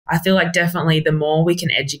I feel like definitely the more we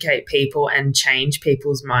can educate people and change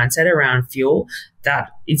people's mindset around fuel, that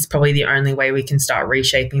is probably the only way we can start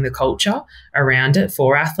reshaping the culture around it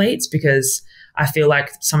for athletes, because I feel like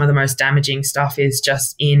some of the most damaging stuff is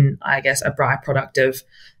just in, I guess, a byproduct of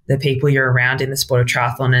the people you're around in the sport of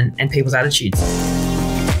triathlon and people's attitudes.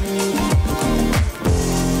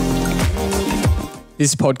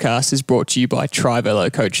 This podcast is brought to you by Tri-Velo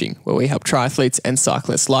Coaching, where we help triathletes and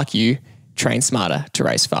cyclists like you train smarter to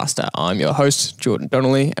race faster. I'm your host, Jordan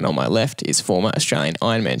Donnelly, and on my left is former Australian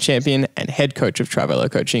Ironman champion and head coach of Tri-Velo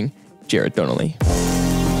Coaching, Jared Donnelly.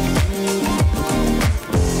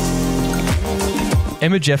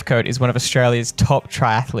 Emma Jeffcoat is one of Australia's top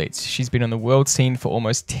triathletes. She's been on the world scene for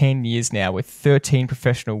almost 10 years now, with 13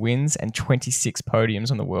 professional wins and 26 podiums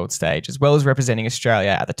on the world stage, as well as representing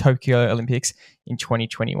Australia at the Tokyo Olympics in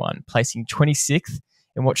 2021, placing 26th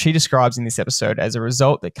in what she describes in this episode as a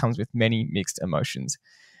result that comes with many mixed emotions.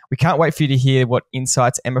 We can't wait for you to hear what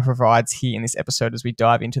insights Emma provides here in this episode as we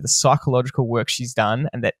dive into the psychological work she's done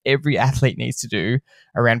and that every athlete needs to do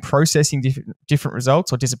around processing different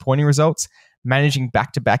results or disappointing results, managing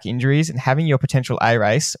back-to-back injuries, and having your potential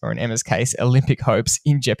A-race, or in Emma's case, Olympic hopes,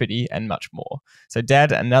 in jeopardy, and much more. So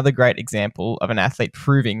Dad, another great example of an athlete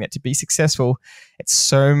proving that to be successful, it's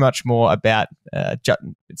so much more about than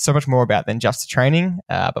just the training,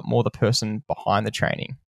 but more the person behind the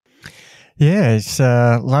training. Yeah, it's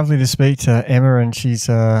lovely to speak to Emma, and she's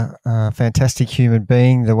a fantastic human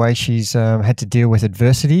being. The way she's had to deal with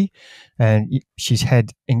adversity, and she's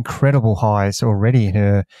had incredible highs already in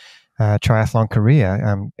her triathlon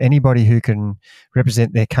career. Anybody who can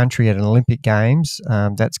represent their country at an Olympic Games,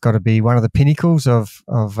 that's got to be one of the pinnacles of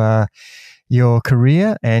your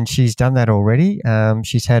career, and she's done that already.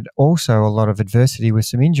 She's had also a lot of adversity with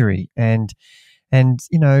some injury, and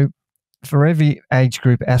you know, for every age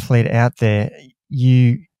group athlete out there,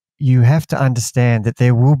 you have to understand that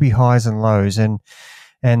there will be highs and lows, and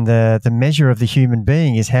the measure of the human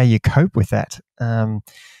being is how you cope with that.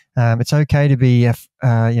 It's okay to be,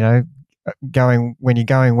 going when you're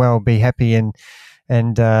going well, be happy and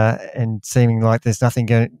seeming like there's nothing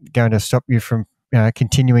going to stop you from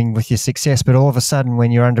continuing with your success. But all of a sudden,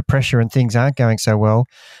 when you're under pressure and things aren't going so well,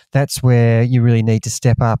 that's where you really need to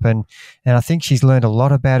step up. And I think she's learned a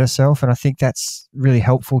lot about herself, and I think that's really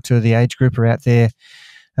helpful to the age grouper out there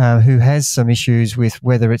who has some issues with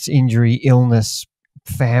whether it's injury, illness,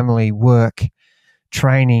 family, work,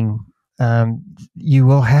 training. You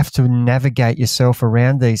will have to navigate yourself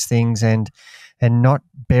around these things and not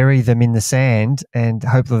bury them in the sand and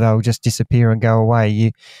hopefully they'll just disappear and go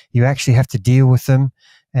away. You actually have to deal with them,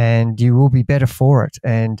 and you will be better for it.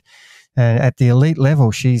 And at the elite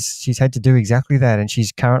level, she's had to do exactly that, and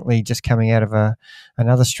she's currently just coming out of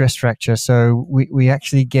another stress fracture. So we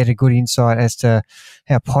actually get a good insight as to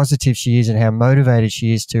how positive she is and how motivated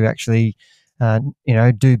she is to actually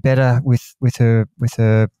do better with her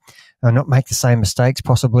not make the same mistakes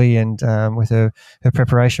possibly, and with her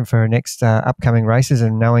preparation for her next upcoming races,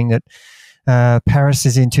 and knowing that Paris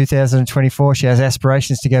is in 2024. She has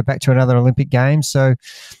aspirations to go back to another Olympic Games. So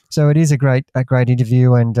it is a great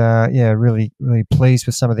interview, and really pleased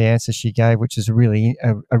with some of the answers she gave, which is really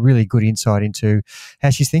a really good insight into how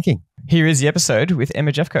she's thinking. Here is the episode with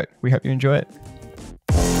Emma Jeffcoat. We hope you enjoy it.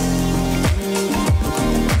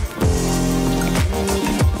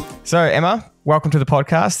 So Emma, welcome to the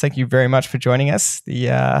podcast. Thank you very much for joining us.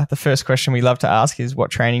 The first question we love to ask is,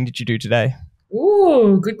 what training did you do today?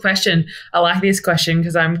 Ooh, good question. I like this question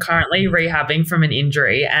because I'm currently rehabbing from an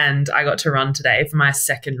injury, and I got to run today for my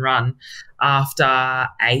second run after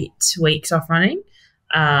 8 weeks off running.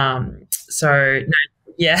 So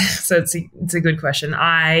it's a good question.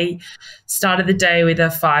 I started the day with a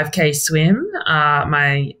 5K swim.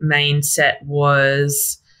 My main set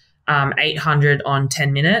was 800 on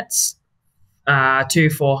 10 minutes, 2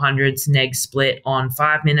 400s neg split on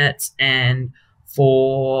 5 minutes, and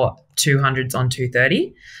 4 200s on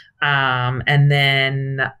 230. And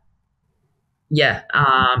then,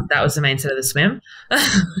 that was the main set of the swim.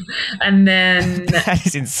 And then... That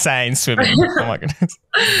is insane swimming. Oh, my goodness.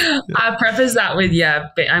 I preface that with,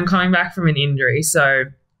 I'm coming back from an injury. So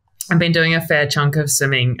I've been doing a fair chunk of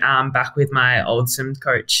swimming back with my old swim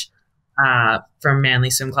coach from Manly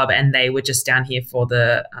Swim Club, and they were just down here for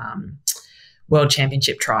the World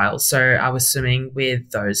Championship trials. So I was swimming with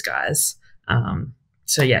those guys.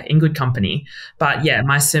 In good company. But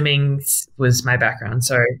my swimming was my background.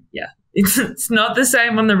 So it's not the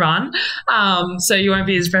same on the run. So you won't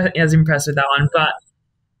be as impressed with that one. But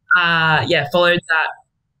followed that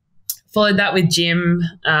Followed that with gym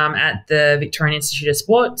at the Victorian Institute of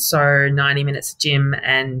Sport. So 90 minutes of gym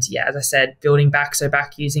and, yeah, as I said, building back. So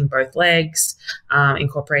back using both legs,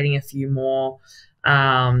 incorporating a few more,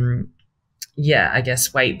 I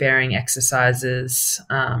guess weight-bearing exercises,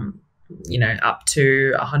 up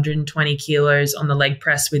to 120 kilos on the leg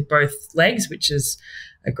press with both legs, which is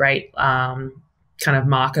a great kind of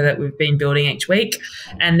marker that we've been building each week.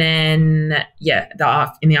 And then,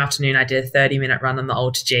 in the afternoon, I did a 30-minute run on the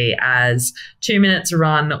Ultra G as 2 minutes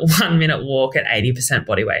run, 1 minute walk at 80%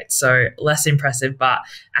 body weight. So less impressive, but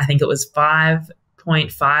I think it was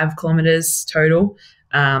 5.5 kilometers total.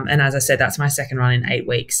 And as I said, that's my second run in 8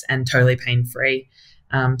 weeks and totally pain-free.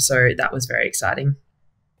 So that was very exciting.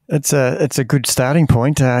 It's a good starting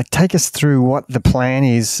point. Take us through what the plan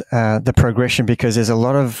is, the progression, because there's a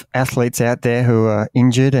lot of athletes out there who are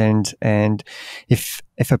injured, and if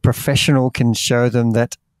a professional can show them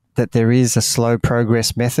that there is a slow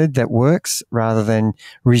progress method that works, rather than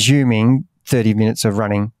resuming 30 minutes of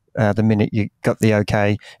running the minute you got the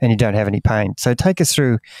okay and you don't have any pain. So take us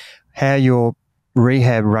through how your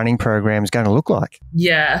rehab running program is going to look like.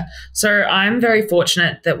 Yeah. So I'm very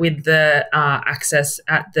fortunate that with the access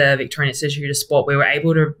at the Victorian Institute of Sport, we were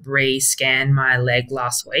able to re-scan my leg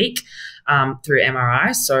last week through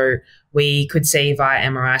MRI. So we could see via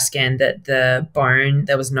MRI scan that there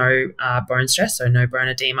was no bone stress, so no bone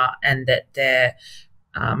edema, and that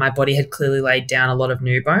my body had clearly laid down a lot of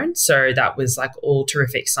new bone. So that was like all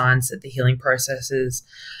terrific signs that the healing process is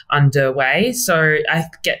underway. So I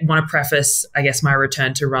want to preface, I guess, my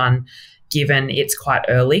return to run, given it's quite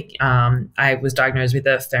early. I was diagnosed with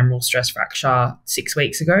a femoral stress fracture 6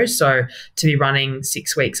 weeks ago. So to be running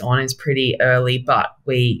 6 weeks on is pretty early, but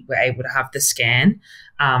we were able to have the scan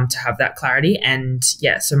to have that clarity. And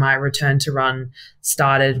so my return to run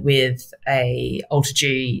started with a Ultra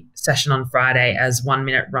G session on Friday as 1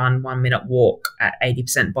 minute run, 1 minute walk at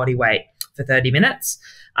 80% body weight for 30 minutes.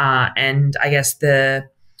 And I guess the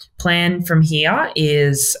plan from here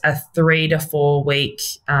is a 3 to 4 week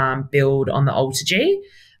build on the Ultra G,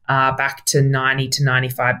 back to 90 to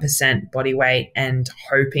 95% body weight, and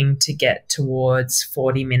hoping to get towards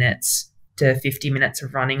 40 minutes to 50 minutes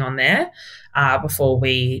of running on there before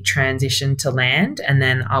we transition to land. And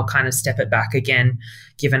then I'll kind of step it back again,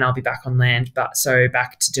 given I'll be back on land. But so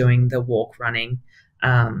back to doing the walk running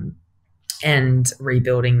and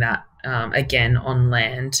rebuilding that again on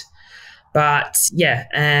land. But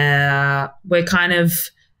we're kind of,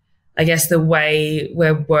 I guess the way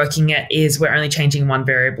we're working it is we're only changing one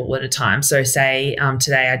variable at a time. So say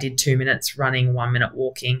today I did 2 minutes running, 1 minute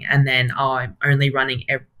walking, and then I'm only running,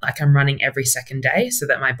 I'm running every second day so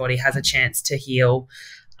that my body has a chance to heal,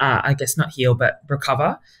 I guess not heal, but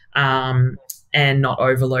recover and not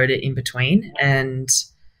overload it in between. And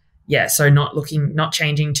so not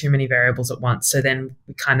changing too many variables at once. So then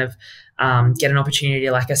we kind of get an opportunity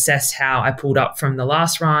to assess how I pulled up from the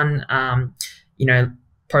last run,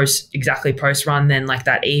 post run, then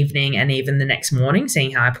that evening and even the next morning,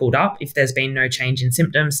 seeing how I pulled up. If there's been no change in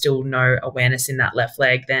symptoms, still no awareness in that left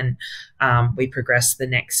leg, then we progress the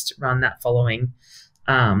next run that following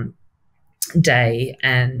day,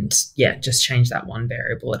 and just change that one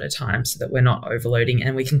variable at a time so that we're not overloading,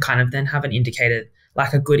 and we can kind of then have an indicator,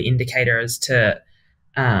 a good indicator as to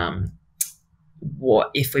what,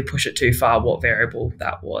 if we push it too far, what variable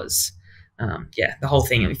that was. The whole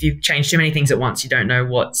thing. If you change too many things at once, you don't know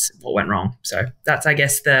what went wrong. So that's, I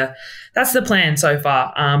guess, that's the plan so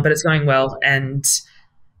far. But it's going well, and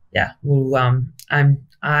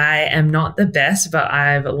I am not the best, but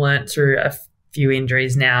I've learnt through a few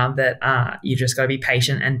injuries now that you just got to be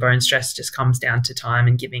patient, and bone stress just comes down to time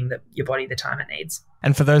and giving your body the time it needs.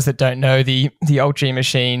 And for those that don't know, the Ultra G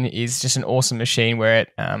machine is just an awesome machine where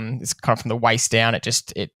it's kind of from the waist down.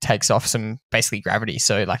 It takes off some basically gravity.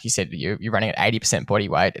 So like you said, you're running at 80% body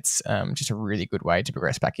weight. It's just a really good way to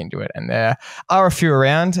progress back into it. And there are a few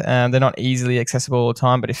around. They're not easily accessible all the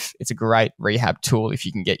time, but it's a great rehab tool if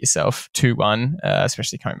you can get yourself to one,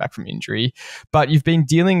 especially coming back from injury. But you've been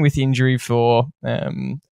dealing with injury for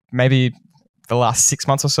maybe the last 6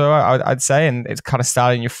 months or so, I'd say, and it's kind of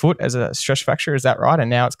started in your foot as a stress fracture. Is that right? And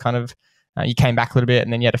now it's kind of you came back a little bit,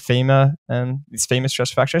 and then you had this femur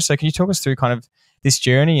stress fracture. So can you talk us through kind of this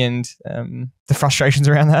journey and the frustrations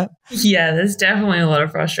around that? Yeah, there's definitely a lot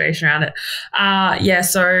of frustration around it.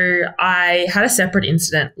 So I had a separate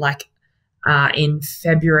incident in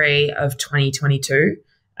February of 2022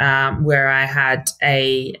 where I had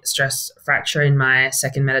a stress fracture in my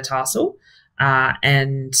second metatarsal.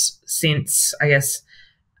 And since, I guess,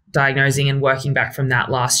 diagnosing and working back from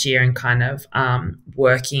that last year and kind of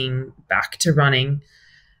working back to running,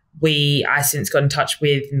 I since got in touch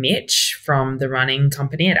with Mitch from the running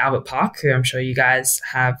company at Albert Park, who I'm sure you guys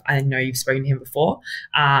have. I know you've spoken to him before.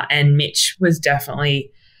 And Mitch was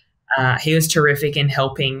definitely, he was terrific in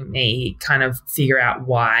helping me kind of figure out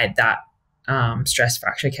why that stress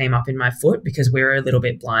fracture came up in my foot, because we were a little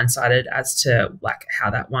bit blindsided as to like how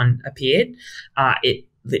that one appeared. It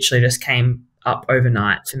literally just came up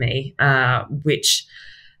overnight for me, which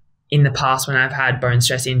in the past when I've had bone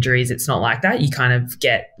stress injuries, it's not like that. You kind of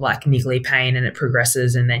get like niggly pain and it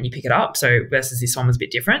progresses and then you pick it up. So versus this one was a bit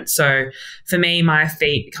different. So for me, my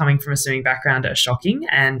feet coming from a swimming background are shocking,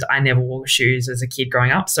 and I never wore shoes as a kid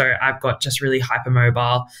growing up. So I've got just really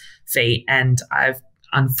hypermobile feet, and I've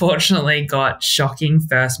unfortunately got shocking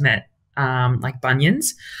first met like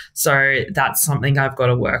bunions. So that's something I've got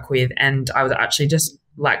to work with. And I was actually just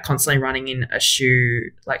like constantly running in a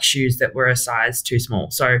shoes that were a size too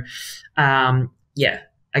small. So I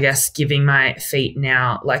guess giving my feet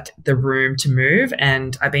now like the room to move,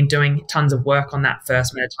 and I've been doing tons of work on that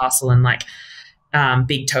first metatarsal and like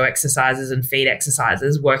big toe exercises and feet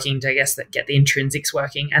exercises, working to, I guess, that get the intrinsics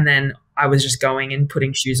working. And then I was just going and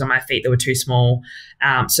putting shoes on my feet that were too small.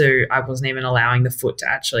 So I wasn't even allowing the foot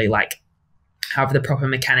to actually like have the proper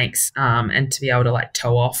mechanics and to be able to like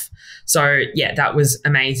toe off. So yeah, that was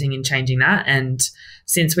amazing in changing that. And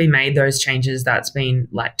since we made those changes, that's been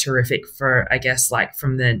like terrific for, I guess, like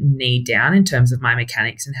from the knee down in terms of my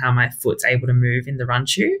mechanics and how my foot's able to move in the run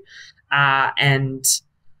shoe. And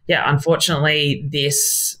yeah, unfortunately,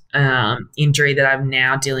 this injury that I'm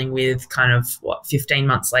now dealing with kind of 15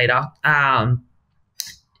 months later,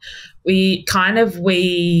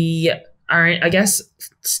 we are, I guess,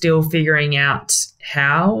 still figuring out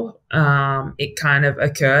how it kind of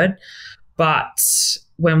occurred. But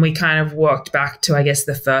when we kind of walked back to, I guess,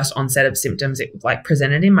 the first onset of symptoms, it like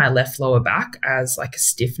presented in my left lower back as like a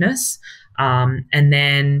stiffness. And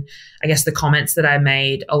then I guess the comments that I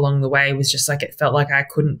made along the way was just like, it felt like I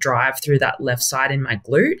couldn't drive through that left side in my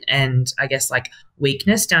glute. And I guess like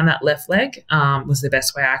weakness down that left leg was the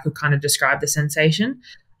best way I could kind of describe the sensation.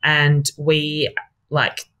 And we,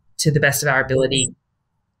 like, to the best of our ability.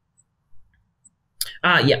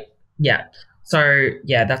 Yeah. So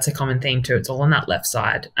yeah, that's a common theme too. It's all on that left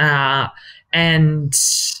side. And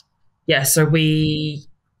yeah, so we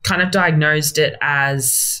kind of diagnosed it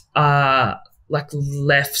as like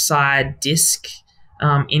left side disc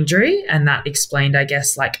injury, and that explained, I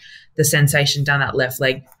guess, like the sensation down that left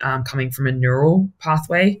leg coming from a neural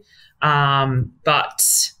pathway.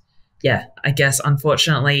 But yeah, I guess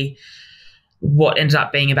unfortunately what ended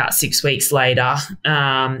up being about 6 weeks later,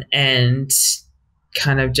 and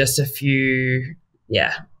kind of just a few,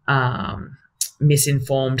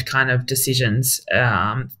 misinformed kind of decisions,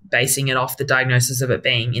 basing it off the diagnosis of it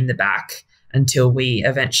being in the back, until we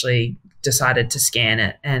eventually decided to scan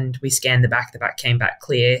it. And we scanned the back came back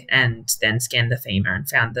clear, and then scanned the femur and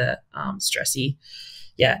found the stressy,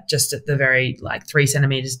 just at the very like 3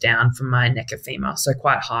 centimeters down from my neck of femur. So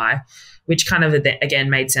quite high, which kind of again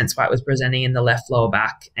made sense why it was presenting in the left lower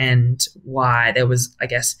back, and why there was, I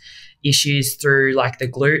guess, issues through like the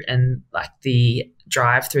glute and like the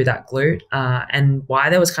drive through that glute, and why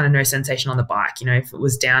there was kind of no sensation on the bike. You know, if it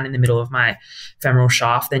was down in the middle of my femoral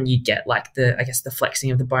shaft, then you'd get like the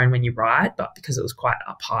flexing of the bone when you ride, but because it was quite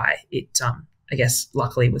up high, it I guess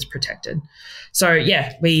luckily was protected. So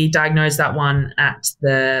yeah, we diagnosed that one at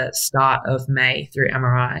the start of May through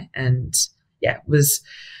MRI, and yeah,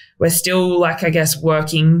 we're still like, I guess,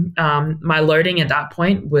 working. My loading at that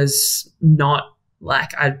point was not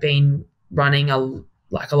like I'd been running a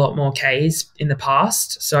lot more Ks in the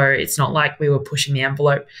past. So it's not like we were pushing the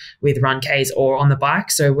envelope with run Ks or on the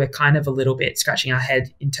bike. So we're kind of a little bit scratching our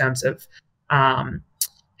head in terms of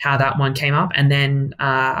how that one came up. And then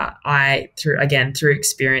through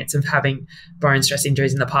experience of having bone stress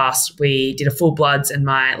injuries in the past, we did a full bloods, and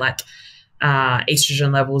my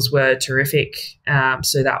estrogen levels were terrific.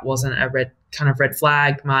 So that wasn't a red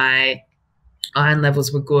flag. My iron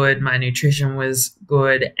levels were good. My nutrition was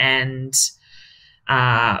good. And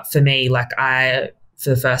for me, for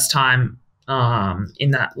the first time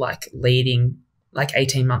in that leading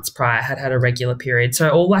 18 months prior, had a regular period. So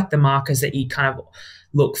all the markers that you kind of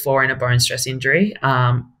look for in a bone stress injury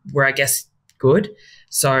were, I guess, good.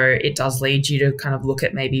 So it does lead you to kind of look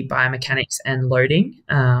at maybe biomechanics and loading.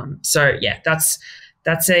 So yeah, that's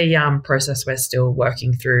a process we're still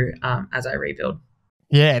working through as I rebuild.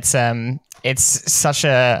 Yeah, it's such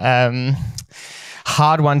a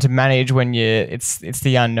hard one to manage when it's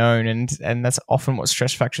the unknown, and that's often what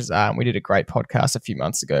stress fractures are. And we did a great podcast a few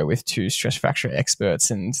months ago with 2 stress fracture experts,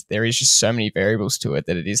 and there is just so many variables to it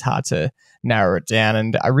that it is hard to narrow it down.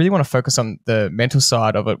 And I really want to focus on the mental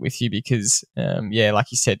side of it with you because,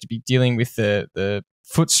 like you said, to be dealing with the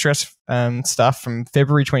foot stress stuff from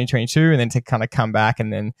February 2022 and then to kind of come back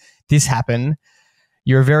and then this happen.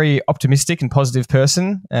 You're a very optimistic and positive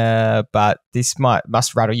person, but this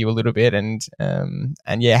must rattle you a little bit. And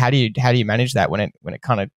how do you manage that when it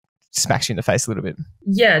kind of smacks you in the face a little bit?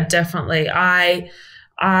 Yeah, definitely. I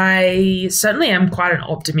certainly am quite an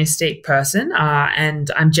optimistic person, and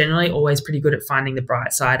I'm generally always pretty good at finding the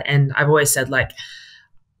bright side. And I've always said, like,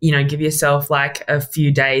 give yourself like a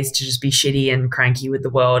few days to just be shitty and cranky with the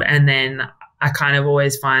world, and then I kind of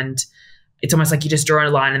always find it's almost like you just draw a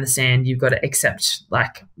line in the sand. You've got to accept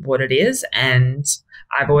like what it is. And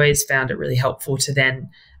I've always found it really helpful to then,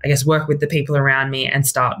 I guess, work with the people around me and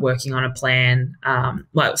start working on a plan,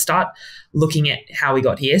 start looking at how we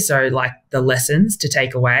got here. So like the lessons to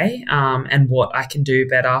take away and what I can do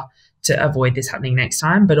better to avoid this happening next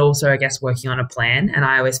time, but also, I guess, working on a plan. And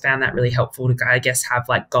I always found that really helpful to, I guess, have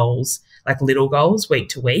like goals, like little goals week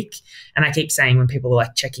to week. And I keep saying when people are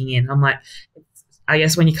like checking in, I'm like, I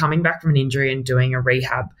guess when you're coming back from an injury and doing a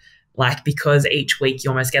rehab, like because each week you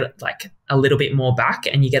almost get like a little bit more back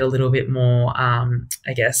and you get a little bit more,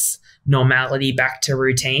 I guess, normality back to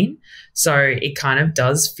routine. So it kind of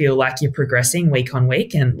does feel like you're progressing week on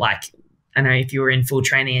week. And like, I know if you were in full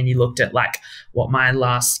training and you looked at like what my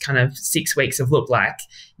last kind of 6 weeks have looked like,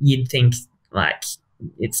 you'd think like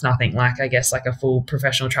it's nothing like, I guess, like a full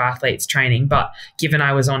professional triathlete's training. But given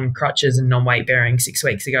I was on crutches and non-weight bearing 6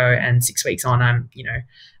 weeks ago and 6 weeks on, I'm,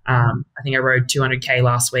 I think I rode 200K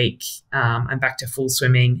last week. I'm back to full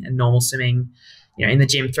swimming and normal swimming, in the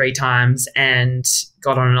gym 3 times and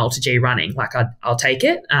got on an Ultra G running. Like I'll take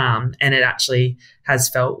it. And it actually has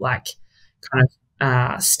felt like kind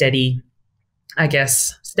of steady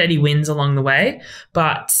wins along the way.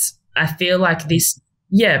 But I feel like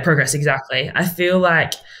progress, exactly. I feel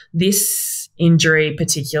like this injury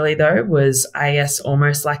particularly though was, I guess,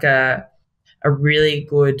 almost like a really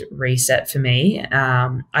good reset for me.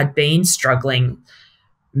 I'd been struggling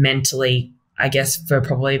mentally, I guess, for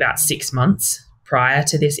probably about 6 months prior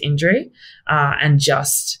to this injury, and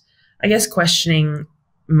just, I guess, questioning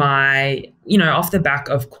my, off the back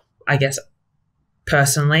of, I guess,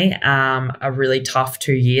 personally, a really tough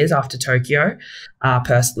 2 years after Tokyo,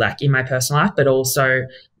 like in my personal life, but also,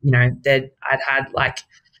 that I'd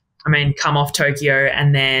had come off Tokyo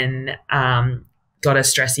and then got a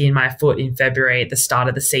stressy in my foot in February at the start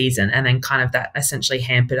of the season, and then kind of that essentially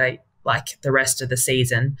hampered like the rest of the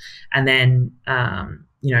season, and then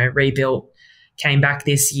rebuilt. Came back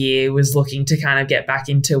this year, was looking to kind of get back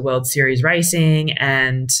into World Series racing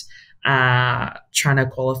and trying to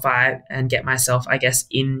qualify and get myself, I guess,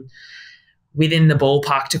 within the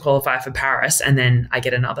ballpark to qualify for Paris, and then I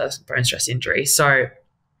get another bone stress injury. So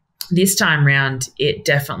this time round, it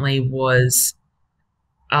definitely was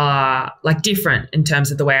different in terms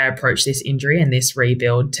of the way I approach this injury and this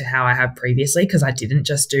rebuild to how I have previously, because I didn't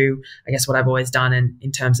just do, I guess, what I've always done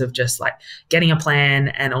in terms of just like getting a plan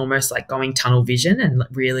and almost like going tunnel vision and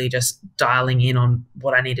really just dialing in on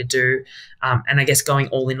what I need to do, and I guess going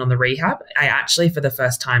all in on the rehab. I actually, for the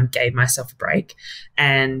first time, gave myself a break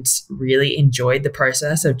and really enjoyed the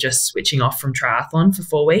process of just switching off from triathlon for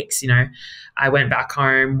 4 weeks. I went back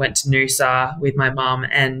home, went to Noosa with my mum,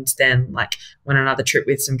 and then went on another trip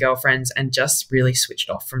with some girlfriends and just really switched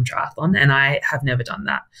off from triathlon. And I have never done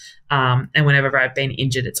that. And whenever I've been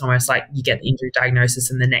injured, it's almost like you get the injury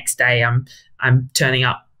diagnosis and the next day I'm turning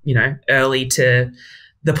up, early to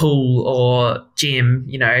the pool or gym,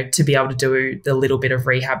 to be able to do the little bit of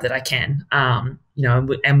rehab that I can,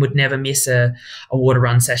 and would never miss a water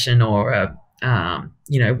run session or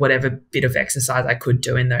whatever bit of exercise I could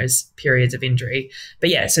do in those periods of injury.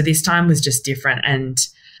 But yeah, so this time was just different. And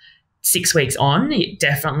 6 weeks on, it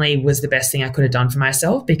definitely was the best thing I could have done for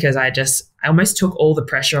myself, because I almost took all the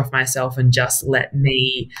pressure off myself and just let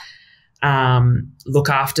me look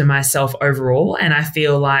after myself overall. And I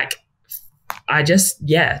feel like I just,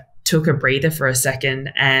 took a breather for a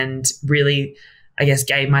second and really, I guess,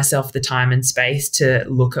 gave myself the time and space to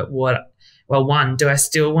look at one, do I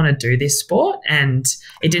still want to do this sport? And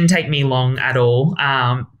it didn't take me long at all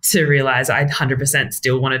to realize I 100%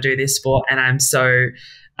 still want to do this sport, and I'm so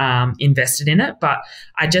invested in it. But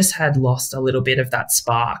I just had lost a little bit of that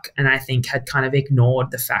spark, and I think had kind of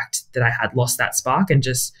ignored the fact that I had lost that spark and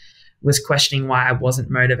just was questioning why I wasn't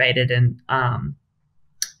motivated and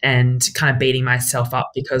and kind of beating myself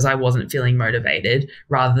up because I wasn't feeling motivated,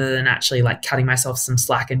 rather than actually like cutting myself some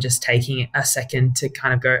slack and just taking a second to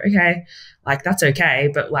kind of go, okay, like that's okay,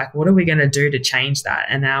 but like what are we going to do to change that?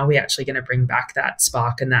 And now we're actually going to bring back that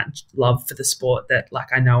spark and that love for the sport that like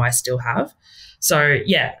I know I still have. So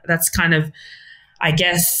yeah, that's kind of, I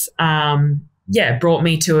guess, brought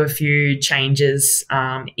me to a few changes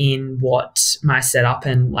in what my setup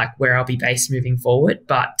and like where I'll be based moving forward.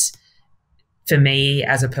 But for me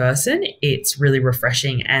as a person, it's really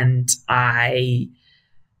refreshing, and I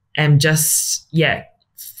am just,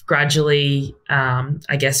 gradually,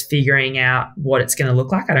 I guess, figuring out what it's going to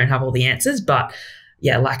look like. I don't have all the answers, but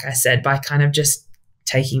yeah, like I said, by kind of just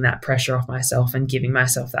taking that pressure off myself and giving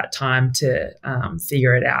myself that time to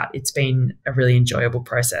figure it out, it's been a really enjoyable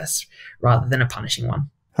process rather than a punishing one.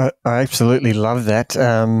 I absolutely love that.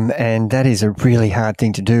 And that is a really hard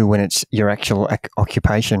thing to do when it's your actual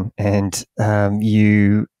occupation. And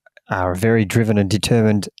you are a very driven and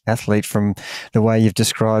determined athlete from the way you've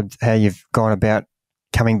described how you've gone about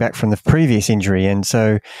coming back from the previous injury. And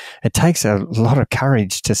so it takes a lot of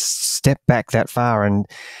courage to step back that far and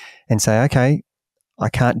say, okay, I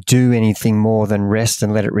can't do anything more than rest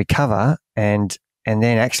and let it recover, and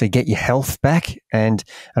then actually get your health back. And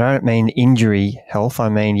I don't mean injury health, I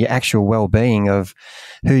mean your actual well-being of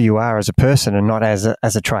who you are as a person and not as a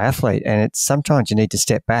triathlete. And it's sometimes you need to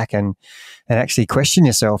step back and actually question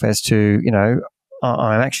yourself as to, you know,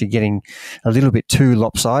 I'm actually getting a little bit too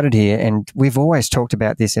lopsided here. And we've always talked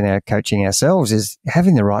about this in our coaching ourselves, is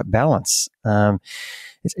having the right balance.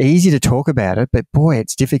 It's easy to talk about it, but boy,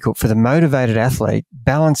 it's difficult for the motivated athlete.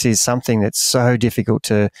 Balance is something that's so difficult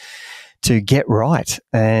to get right.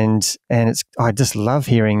 And I just love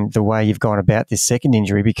hearing the way you've gone about this second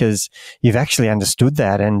injury, because you've actually understood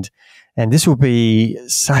that. And this will be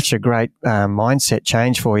such a great mindset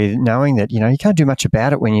change for you, knowing that, you know, you can't do much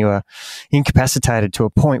about it when you are incapacitated to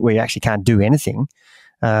a point where you actually can't do anything.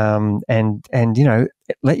 And you know,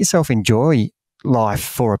 let yourself enjoy life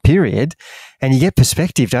for a period, and you get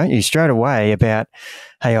perspective, don't you, straight away about,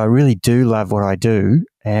 hey, I really do love what I do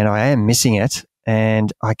and I am missing it,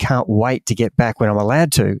 and I can't wait to get back when I'm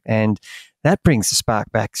allowed to. And that brings the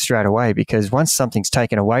spark back straight away, because once something's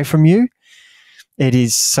taken away from you, it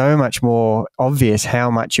is so much more obvious how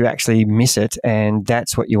much you actually miss it, and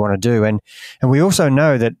that's what you want to do. And we also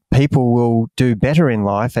know that people will do better in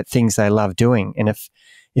life at things they love doing. And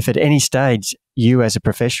if at any stage you as a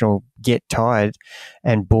professional get tired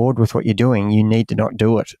and bored with what you're doing, you need to not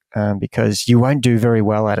do it, because you won't do very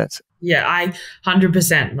well at it. Yeah, I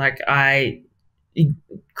 100%, like I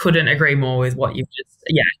couldn't agree more with what you've just,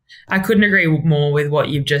 I couldn't agree more with what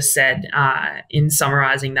you've just said in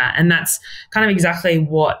summarizing that. And that's kind of exactly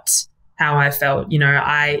how I felt. You know,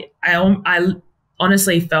 I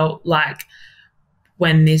honestly felt like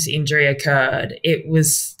when this injury occurred, it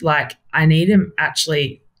was like I need to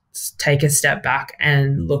actually take a step back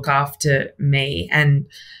and look after me and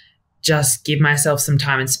just give myself some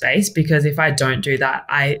time and space, because if I don't do that,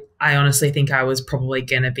 I honestly think I was probably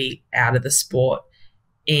going to be out of the sport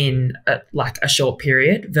in a short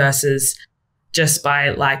period, versus just by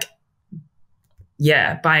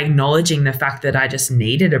acknowledging the fact that I just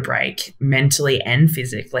needed a break mentally and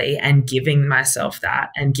physically, and giving myself that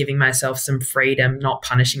and giving myself some freedom, not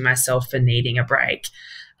punishing myself for needing a break.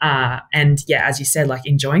 As you said, like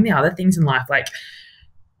enjoying the other things in life, like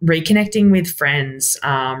reconnecting with friends,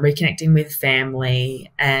 reconnecting with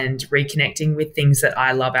family, and reconnecting with things that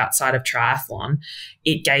I love outside of triathlon.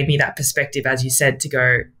 It gave me that perspective, as you said, to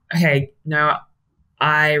go, okay, no,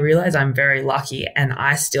 I realize I'm very lucky and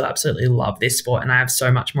I still absolutely love this sport and I have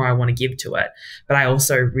so much more I want to give to it. But I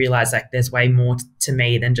also realize like there's way more to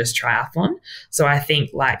me than just triathlon. So I think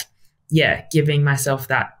giving myself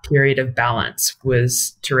that period of balance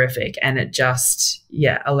was terrific. And it just,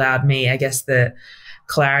 allowed me, I guess, the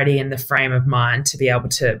clarity and the frame of mind to be able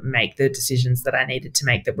to make the decisions that I needed to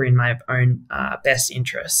make that were in my own best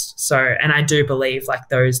interest. So, and I do believe like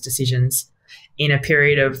those decisions in a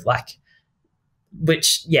period of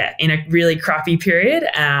in a really crappy period,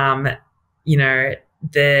 I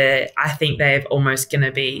think they're almost going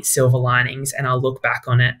to be silver linings, and I'll look back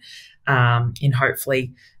on it in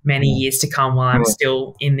hopefully many years to come while I'm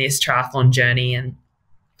still in this triathlon journey,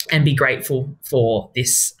 and be grateful for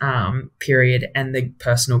this period and the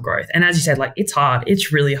personal growth. And as you said, like it's hard.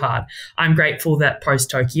 It's really hard. I'm grateful that post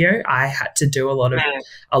Tokyo, I had to do a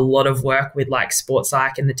lot of work with like sports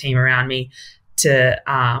psych and the team around me to,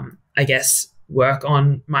 I guess, work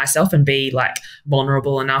on myself and be like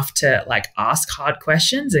vulnerable enough to like ask hard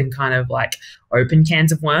questions and kind of like open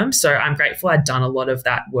cans of worms. So I'm grateful I'd done a lot of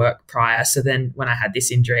that work prior. So then when I had this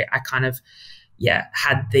injury, I kind of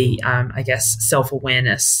had the, I guess,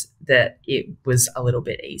 self-awareness that it was a little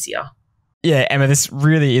bit easier. Yeah, Emma, this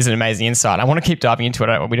really is an amazing insight. I want to keep diving into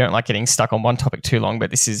it. We don't like getting stuck on one topic too long, but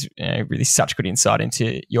this is really such good insight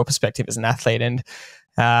into your perspective as an athlete. And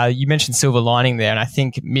you mentioned silver lining there, and I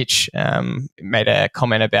think Mitch made a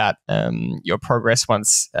comment about your progress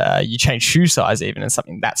once you changed shoe size, even, and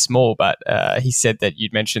something that small. But he said that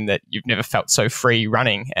you'd mentioned that you've never felt so free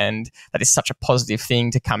running, and that is such a positive thing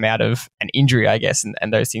to come out of an injury, I guess,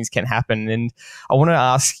 and those things can happen. And I want to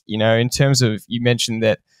ask, in terms of, you mentioned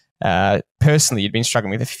that personally you'd been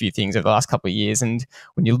struggling with a few things over the last couple of years, and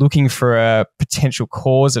when you're looking for a potential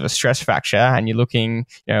cause of a stress fracture and you're looking,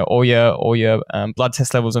 all your blood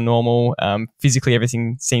test levels are normal, physically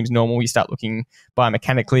everything seems normal, you start looking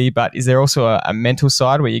biomechanically, but is there also a mental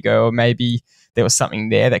side where you go, or maybe there was something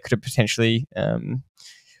there that could have potentially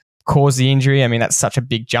cause the injury? I mean, that's such a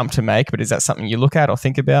big jump to make, but is that something you look at or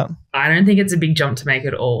think about? I don't think it's a big jump to make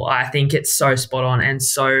at all. I think it's so spot on and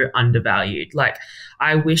so undervalued. Like,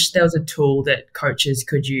 I wish there was a tool that coaches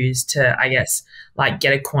could use to, I guess, like,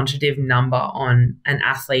 get a quantitative number on an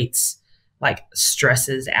athlete's like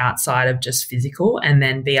stresses outside of just physical, and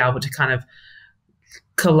then be able to kind of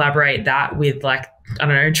collaborate that with, like, I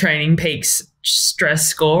don't know, Training Peaks stress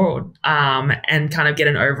score, and kind of get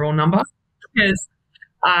an overall number. Because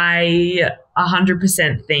I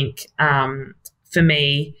 100% think for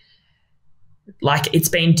me, like, it's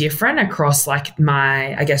been different across like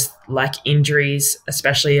my, I guess, like, injuries,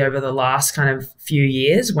 especially over the last kind of few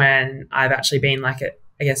years, when I've actually been like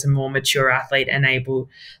a more mature athlete and able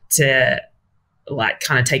to like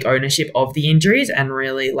kind of take ownership of the injuries and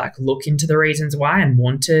really like look into the reasons why, and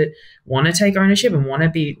want to take ownership and want to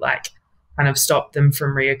be like kind of stop them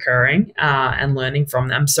from reoccurring, and learning from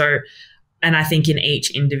them. So, and I think in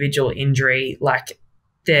each individual injury, like,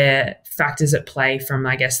 there are factors at play from,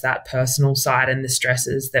 I guess, that personal side, and the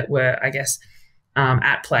stresses that were, I guess,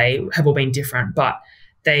 at play have all been different, but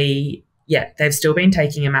they've still been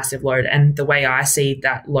taking a massive load. And the way I see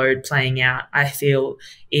that load playing out, I feel,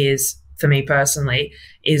 is, for me personally,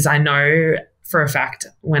 is I know for a fact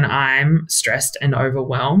when I'm stressed and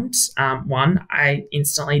overwhelmed, one, I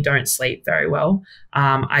instantly don't sleep very well.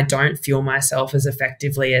 I don't fuel myself as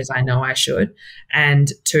effectively as I know I should. And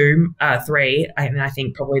three, and I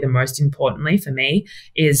think probably the most importantly for me,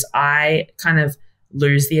 is I kind of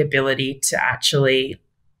lose the ability to actually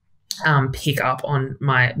pick up on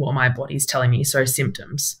what my body's telling me, so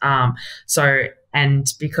symptoms.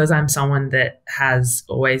 And because I'm someone that has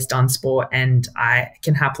always done sport, and I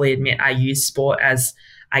can happily admit I use sport as,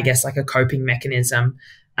 I guess, like a coping mechanism,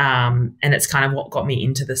 and it's kind of what got me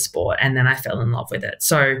into the sport, and then I fell in love with it.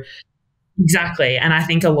 So exactly. And I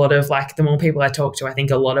think a lot of, like, the more people I talk to, I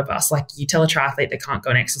think a lot of us, like, you tell a triathlete they can't go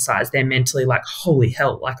and exercise, they're mentally like, holy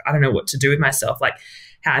hell, like, I don't know what to do with myself. Like,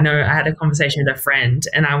 I know I had a conversation with a friend,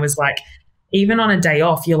 and I was like, even on a day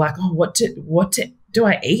off, you're like, oh, what do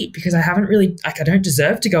I eat? Because I haven't really, like, I don't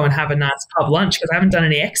deserve to go and have a nice pub lunch because I haven't done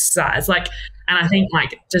any exercise. Like, and I think,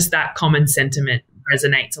 like, just that common sentiment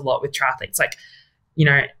resonates a lot with triathletes. Like,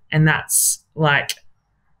 and that's like,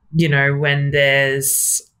 when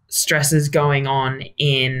there's stresses going on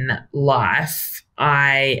in life,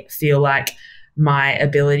 I feel like my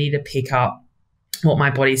ability to pick up what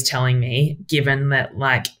my body's telling me, given that,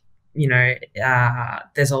 like,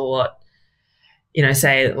 there's a lot,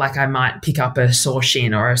 say, like, I might pick up a sore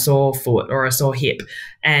shin or a sore foot or a sore hip,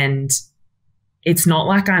 and it's not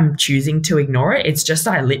like I'm choosing to ignore it. It's just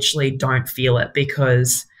I literally don't feel it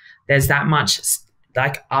because there's that much,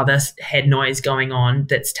 like, other head noise going on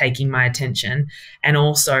that's taking my attention. And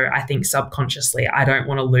also, I think subconsciously, I don't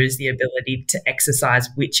want to lose the ability to exercise,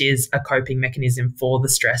 which is a coping mechanism for the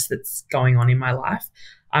stress that's going on in my life.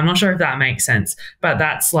 I'm not sure if that makes sense, but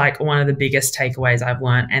that's, like, one of the biggest takeaways I've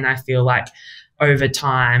learned. And I feel like over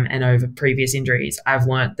time and over previous injuries, I've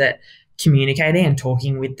learned that communicating and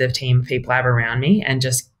talking with the team of people I have around me and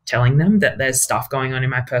just telling them that there's stuff going on in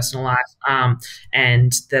my personal life,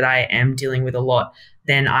 and that I am dealing with a lot,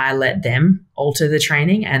 then I let them alter the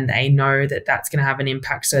training, and they know that that's going to have an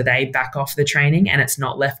impact. So they back off the training, and it's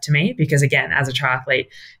not left to me, because, again, as a triathlete,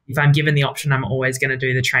 if I'm given the option, I'm always going to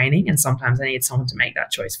do the training. And sometimes I need someone to make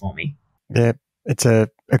that choice for me. Yeah, it's a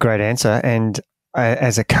great answer. And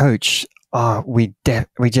as a coach, we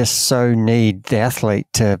just so need the athlete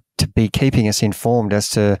to be keeping us informed as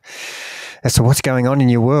to as to what's going on in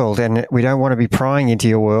your world. And we don't want to be prying into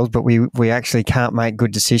your world, but we actually can't make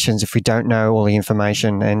good decisions if we don't know all the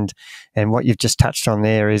information. And what you've just touched on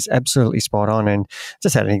there is absolutely spot on. And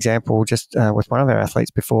just had an example just with one of our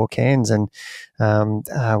athletes before Cairns, and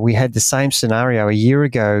we had the same scenario a year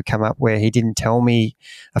ago come up where he didn't tell me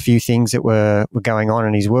a few things that were going on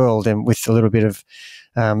in his world, and with a little bit of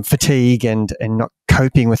fatigue and not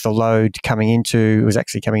coping with the load it was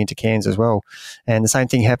actually coming into Cairns as well. And the same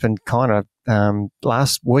thing happened kind of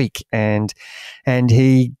last week, and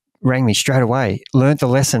he rang me straight away, learnt the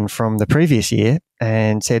lesson from the previous year,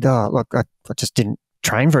 and said, "Oh, look, I just didn't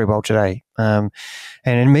train very well today." And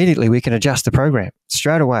immediately we can adjust the program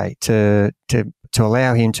straight away to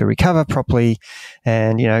allow him to recover properly.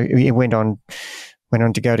 And, you know, he went on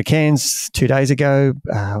to go to Cairns 2 days ago,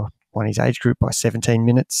 won his age group by 17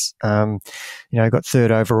 minutes, you know, got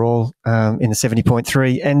third overall in the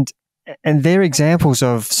 70.3. And they're examples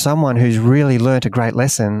of someone who's really learnt a great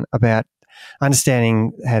lesson about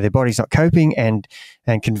understanding how their body's not coping and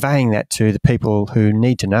conveying that to the people who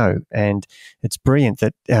need to know. And it's brilliant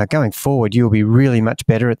that going forward, you'll be really much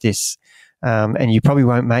better at this. And you probably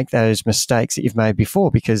won't make those mistakes that you've made before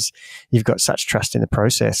because you've got such trust in the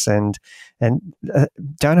process. And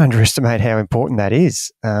don't underestimate how important that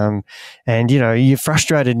is. And, you know, you're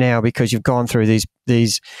frustrated now because you've gone through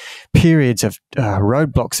these periods of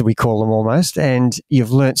roadblocks, that we call them almost, and you've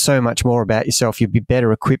learnt so much more about yourself. You'll be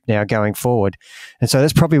better equipped now going forward. And so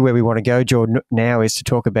that's probably where we want to go, Jordan, now, is to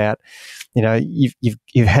talk about, you know,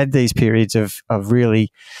 you've had these periods of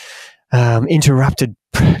really interrupted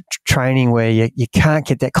training where you can't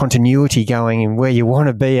get that continuity going and where you want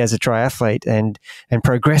to be as a triathlete, and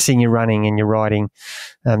progressing your running and your riding.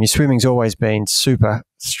 Your swimming's always been super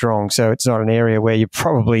strong, so it's not an area where you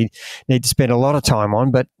probably need to spend a lot of time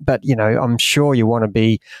on, but you know, I'm sure you want to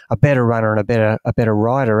be a better runner and a better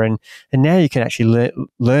rider, and now you can actually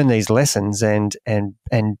learn these lessons and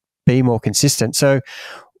be more consistent. So,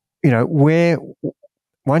 you know,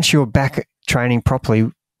 once you're back training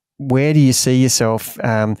properly, where do you see yourself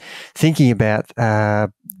thinking about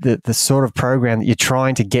the sort of program that you're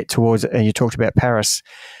trying to get towards? And you talked about Paris.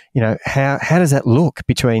 You know, how does that look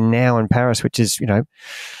between now and Paris, which is, you know,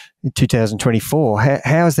 2024?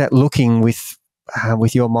 How is that looking with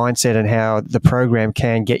your mindset, and how the program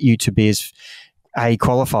can get you to be as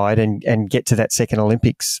qualified and get to that second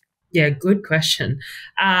Olympics? Yeah, good question.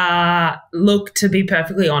 Look, to be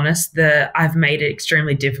perfectly honest, I've made it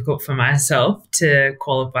extremely difficult for myself to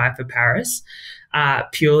qualify for Paris,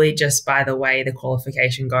 purely just by the way the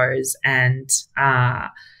qualification goes. And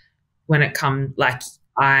when it comes, like,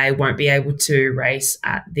 I won't be able to race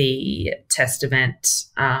at the test event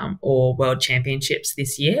or world championships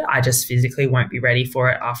this year. I just physically won't be ready for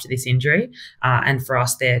it after this injury. And for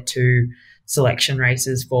us, there are 2 selection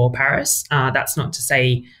races for Paris. That's not to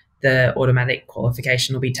say the automatic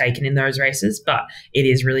qualification will be taken in those races, but it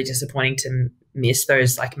is really disappointing to miss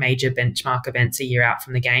those like major benchmark events a year out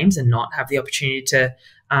from the games and not have the opportunity to,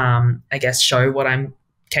 I guess, show what I'm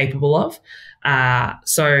capable of.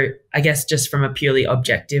 So I guess just from a purely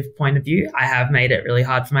objective point of view, I have made it really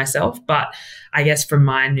hard for myself. But I guess from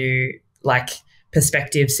my new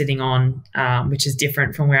perspective sitting on, which is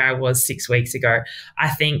different from where I was 6 weeks ago, I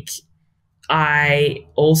think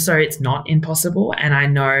it's not impossible. And I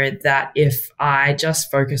know that if I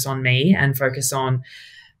just focus on me and focus on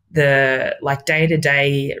the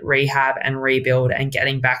day-to-day rehab and rebuild and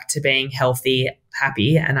getting back to being healthy,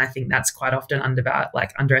 happy, and I think that's quite often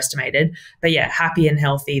underestimated, but yeah, happy and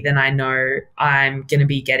healthy, then I know I'm going to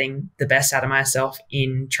be getting the best out of myself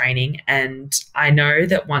in training. And I know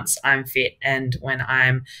that once I'm fit and when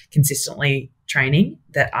I'm consistently training,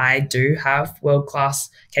 that I do have world-class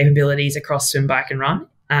capabilities across swim, bike, and run.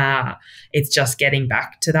 It's just getting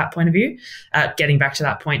back to that point.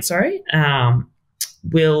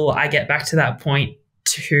 Will I get back to that point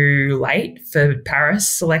too late for Paris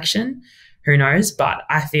selection? Who knows? But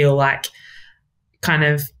I feel like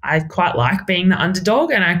I quite like being the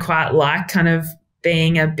underdog, and I quite like kind of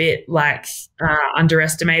being a bit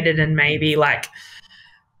underestimated, and maybe and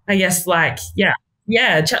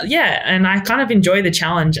I kind of enjoy the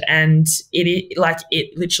challenge, and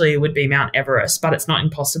it literally would be Mount Everest, but it's not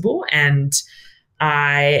impossible. And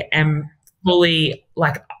I am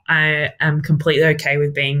completely okay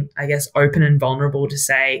with being, I guess, open and vulnerable to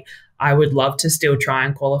say I would love to still try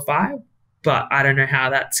and qualify, but I don't know how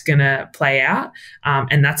that's going to play out.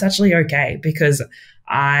 And that's actually okay, because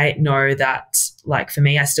I know that, for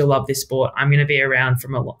me, I still love this sport. I'm going to be around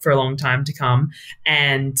for a long time to come.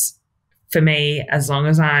 And for me, as long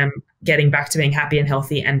as I'm getting back to being happy and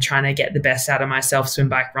healthy and trying to get the best out of myself, swim,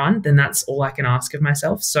 bike, run, then that's all I can ask of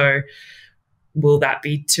myself. So will that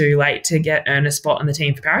be too late to earn a spot on the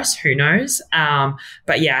team for Paris? Who knows?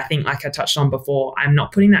 But yeah, I think like I touched on before, I'm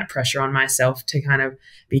not putting that pressure on myself to kind of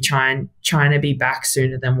be trying to be back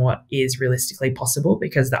sooner than what is realistically possible,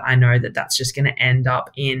 because I know that that's just going to end up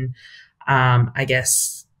in, I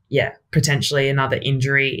guess, yeah, potentially another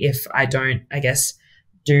injury if I don't, I guess,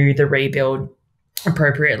 do the rebuild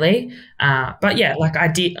appropriately. But yeah, like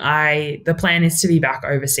the plan is to be back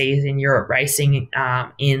overseas in Europe racing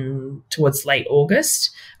in towards late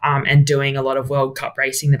August, and doing a lot of World Cup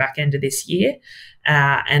racing the back end of this year.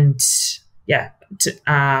 And yeah,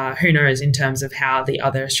 who knows in terms of how the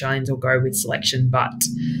other Australians will go with selection. But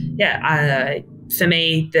yeah, for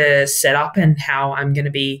me, the setup and how I'm going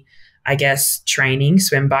to be, I guess, training,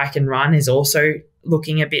 swim, bike and run is also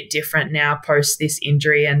looking a bit different now post this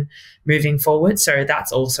injury and moving forward. So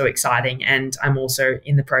that's also exciting. And I'm also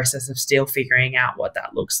in the process of still figuring out what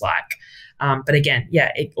that looks like. But again,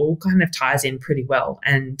 yeah, it all kind of ties in pretty well.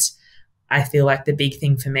 And I feel like the big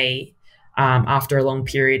thing for me, after a long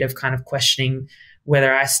period of kind of questioning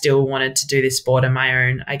whether I still wanted to do this sport on my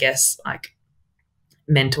own, I guess, like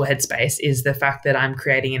mental headspace, is the fact that I'm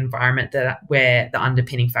creating an environment where the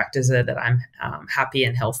underpinning factors are that I'm happy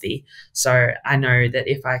and healthy. So I know that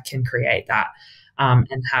if I can create that and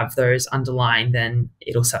have those underlying, then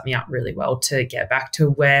it'll set me up really well to get back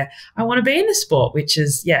to where I want to be in the sport, which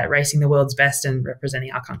is, yeah, racing the world's best and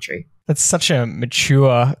representing our country. That's such a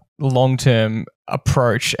mature, long-term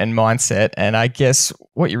approach and mindset. And I guess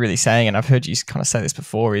what you're really saying, and I've heard you kind of say this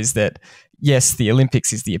before, is that yes, the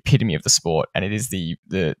Olympics is the epitome of the sport and it is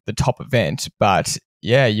the top event, but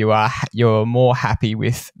yeah, you're more happy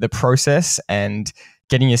with the process and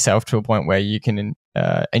getting yourself to a point where you can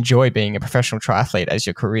enjoy being a professional triathlete as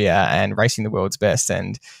your career and racing the world's best.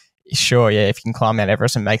 And sure, yeah, if you can climb Mount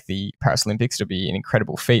Everest and make the Paris Olympics, it'll be an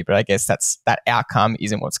incredible feat. But I guess that outcome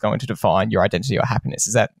isn't what's going to define your identity or happiness.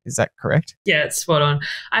 Is that correct? Yeah, it's spot on.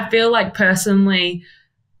 I feel like personally,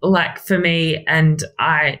 like for me, and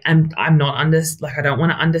I'm not I don't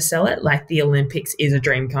want to undersell it. Like the Olympics is a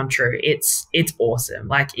dream come true. It's awesome.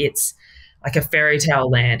 Like it's like a fairy tale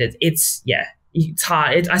land. It's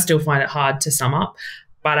hard. I still find it hard to sum up,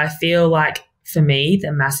 but I feel like for me,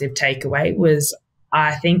 the massive takeaway was,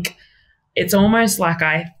 I think it's almost like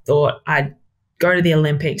I thought I'd go to the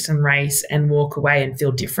Olympics and race and walk away and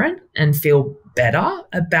feel different and feel better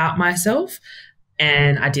about myself.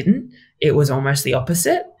 And I didn't. It was almost the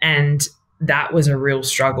opposite. And that was a real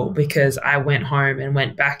struggle because I went home and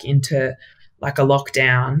went back into like a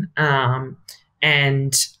lockdown.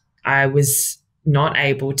 And I was not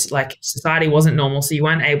able to, like, society wasn't normal. So you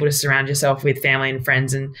weren't able to surround yourself with family and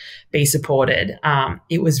friends and be supported.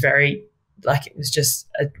 It was it was just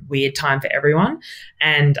a weird time for everyone.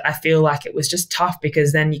 And I feel like it was just tough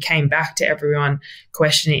because then you came back to everyone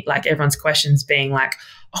questioning, like everyone's questions being like,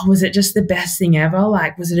 oh, was it just the best thing ever?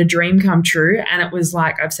 Like, was it a dream come true? And it was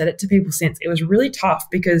like, I've said it to people since, it was really tough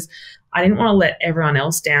because I didn't want to let everyone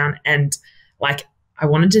else down. And like, I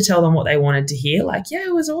wanted to tell them what they wanted to hear. Like, yeah,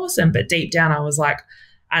 it was awesome. But deep down, I was like,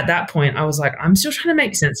 at that point, I was like, I'm still trying to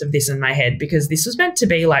make sense of this in my head because this was meant to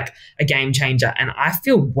be like a game changer. And I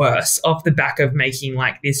feel worse off the back of making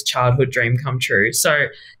like this childhood dream come true. So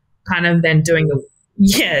kind of then doing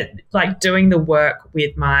the work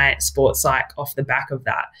with my sports psych off the back of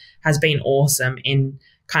that has been awesome in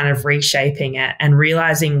kind of reshaping it and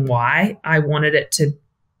realizing why I wanted it to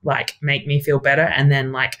like make me feel better. And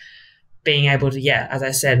then like being able to, yeah, as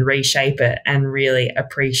I said, reshape it and really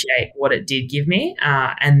appreciate what it did give me.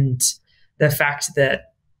 And the fact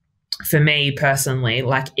that for me personally,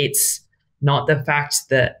 like it's not the fact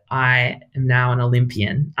that I am now an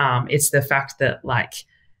Olympian. It's the fact that like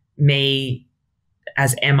me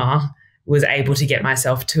as Emma was able to get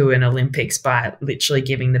myself to an Olympics by literally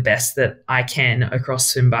giving the best that I can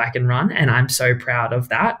across swim, bike and run. And I'm so proud of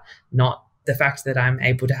that, not the fact that I'm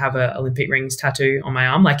able to have a Olympic rings tattoo on my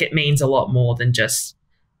arm. Like it means a lot more than just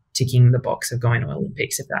ticking the box of going to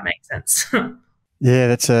Olympics, if that makes sense. Yeah,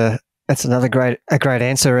 that's another great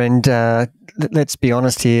answer. And let's be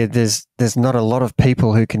honest here. There's not a lot of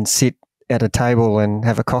people who can sit at a table and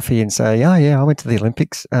have a coffee and say, oh yeah, I went to the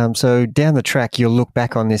Olympics. So down the track, you'll look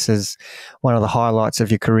back on this as one of the highlights of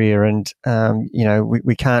your career. And,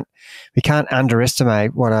 we can't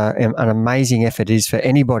underestimate what an amazing effort is for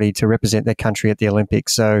anybody to represent their country at the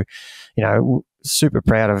Olympics. So, super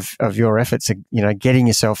proud of your efforts, getting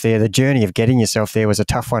yourself there. The journey of getting yourself there was a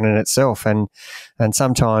tough one in itself. And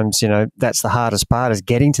sometimes, that's the hardest part is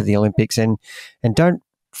getting to the Olympics and don't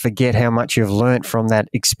forget how much you've learnt from that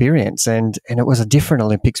experience. And it was a different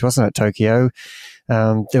Olympics, wasn't it, Tokyo?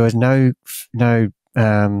 There was no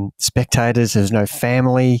spectators. There was no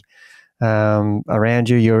family. around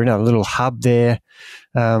you. You're in a little hub there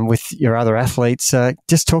with your other athletes.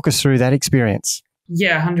 Just talk us through that experience.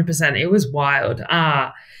 Yeah, 100%. It was wild.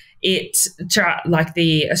 Like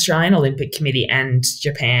the Australian Olympic Committee and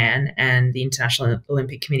Japan and the International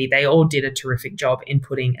Olympic Committee, they all did a terrific job in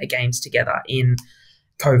putting a games together in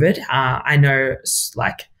COVID. I know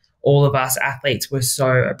like all of us athletes were so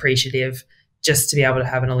appreciative just to be able to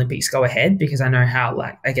have an Olympics go ahead, because I know how,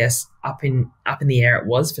 like, I guess up in the air it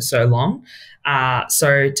was for so long.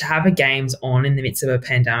 So to have a games on in the midst of a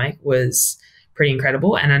pandemic was pretty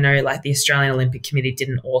incredible. And I know like the Australian Olympic Committee did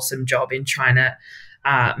an awesome job in trying to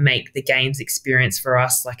make the games experience for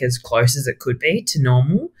us like as close as it could be to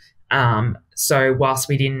normal. So whilst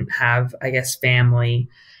we didn't have, I guess, family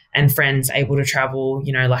and friends able to travel,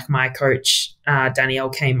 you know, like my coach, Danielle,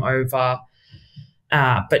 came over,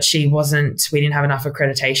 but we didn't have enough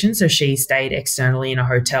accreditation. So she stayed externally in a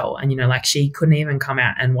hotel, and, you know, like she couldn't even come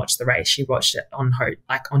out and watch the race. She watched it on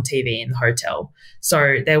TV in the hotel.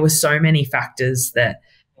 So there were so many factors that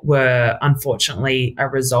were unfortunately a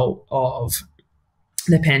result of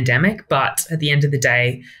the pandemic. But at the end of the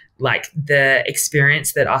day, like the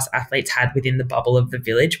experience that us athletes had within the bubble of the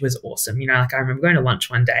village was awesome. You know, like I remember going to lunch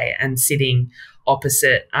one day and sitting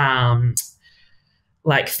opposite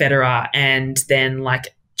like Federer, and then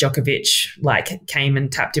like Djokovic like came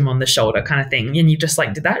and tapped him on the shoulder kind of thing. And you just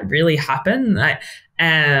like, did that really happen? Like,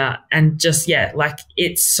 and just, yeah, like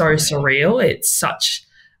it's so surreal. It's such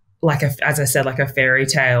like as I said, like a fairy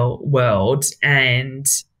tale world. And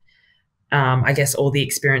I guess all the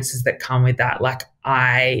experiences that come with that, like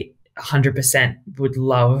I 100% would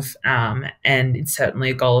love, and it's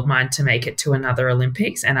certainly a goal of mine to make it to another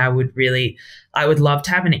Olympics. And I would love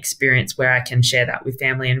to have an experience where I can share that with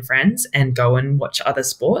family and friends and go and watch other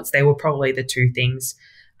sports. They were probably the two things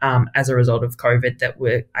as a result of COVID that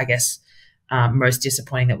were, I guess, most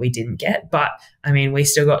disappointing that we didn't get. But I mean, we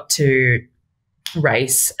still got to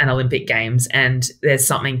race an Olympic Games, and there's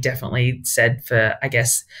something definitely said for, I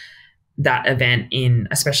guess, that event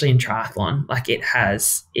especially in triathlon. Like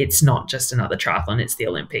it's not just another triathlon, it's the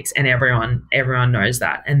Olympics, and everyone knows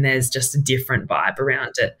that. And there's just a different vibe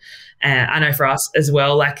around it. And I know for us as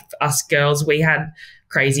well, like us girls, we had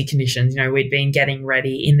crazy conditions. You know, we'd been getting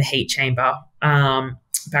ready in the heat chamber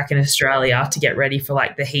back in Australia to get ready for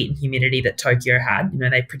like the heat and humidity that Tokyo had. You know,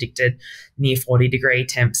 they predicted near 40-degree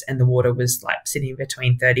temps, and the water was like sitting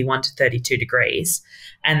between 31 to 32 degrees.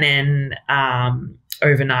 And then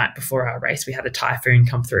overnight before our race, we had a typhoon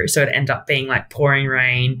come through. So it ended up being like pouring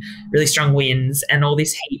rain, really strong winds, and all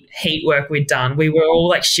this heat work we'd done. We were all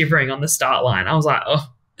like shivering on the start line. I was like,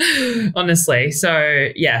 oh, honestly. So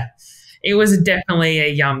yeah, it was definitely a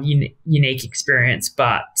unique experience.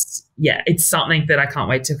 But yeah, it's something that I can't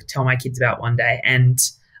wait to tell my kids about one day. And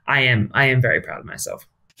I am very proud of myself.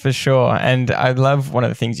 For sure. And I love one of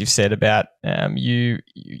the things you've said about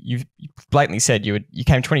you've blatantly said you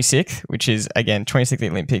came 26th, which is, again, 26th at the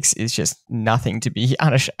Olympics is just nothing to be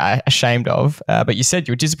ashamed of. But you said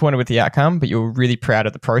you were disappointed with the outcome, but you were really proud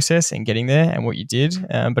of the process and getting there and what you did.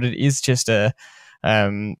 But it is just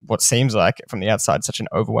what seems like from the outside such an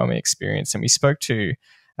overwhelming experience. And we spoke to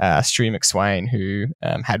Stewie McSwain, who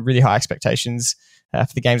had really high expectations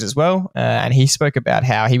for the games as well. And he spoke about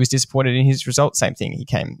how he was disappointed in his results. Same thing. He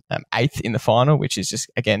came 8th in the final, which is just,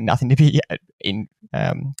 again, nothing to be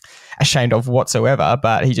ashamed of whatsoever.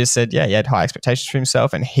 But he just said, yeah, he had high expectations for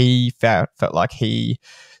himself, and he felt like he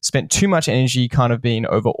spent too much energy kind of being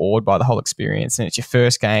overawed by the whole experience. And it's your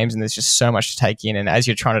first games, and there's just so much to take in. And as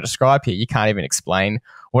you're trying to describe here, you can't even explain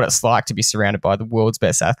what it's like to be surrounded by the world's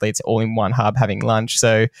best athletes all in one hub having lunch.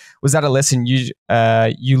 So was that a lesson you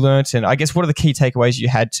learnt? And I guess what are the key takeaways you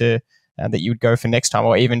had to that you would go for next time,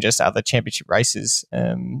 or even just other championship races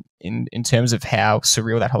in terms of how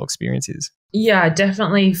surreal that whole experience is? Yeah, I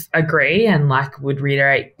definitely agree, and like would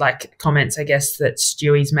reiterate like comments, I guess, that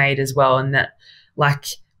Stewie's made as well, and that like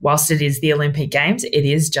whilst it is the Olympic Games, it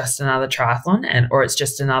is just another triathlon or it's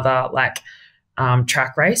just another like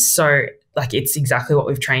track race. So like it's exactly what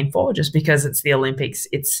we've trained for. Just because it's the Olympics,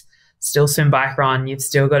 it's still swim, bike, run. You've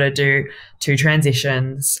still got to do 2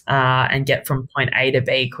 transitions and get from point A to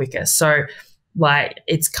B quicker. So like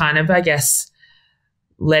it's kind of, I guess,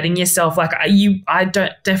 letting yourself like I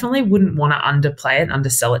definitely wouldn't want to underplay it,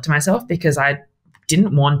 undersell it to myself, because I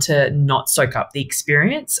didn't want to not soak up the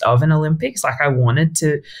experience of an Olympics. Like I wanted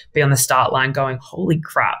to be on the start line going, holy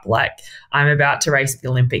crap, like I'm about to race at the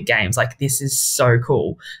Olympic Games. Like this is so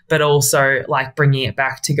cool. But also like bringing it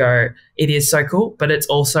back to go, it is so cool, but it's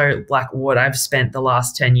also like what I've spent the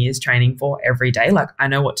last 10 years training for every day. Like I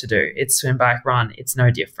know what to do. It's swim, bike, run. It's no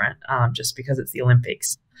different just because it's the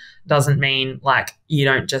Olympics. doesn't mean like you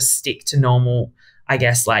don't just stick to normal, I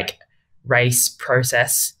guess, like race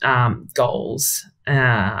process goals.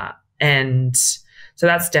 And so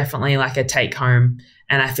that's definitely like a take home.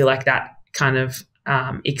 And I feel like that kind of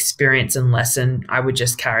experience and lesson I would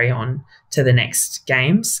just carry on to the next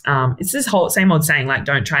games. It's this whole same old saying, like,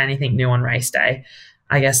 don't try anything new on race day.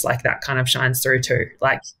 I guess like that kind of shines through too.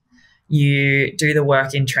 Like, you do the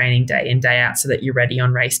work in training day in, day out so that you're ready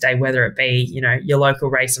on race day, whether it be, you know, your local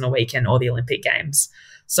race on a weekend or the Olympic Games.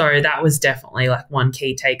 So that was definitely like one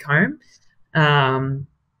key take home.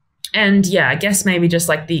 And yeah, I guess maybe just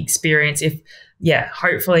like the experience,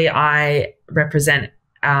 hopefully I represent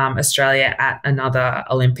Australia at another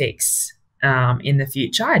Olympics in the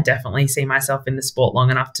future. I definitely see myself in the sport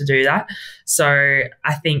long enough to do that. So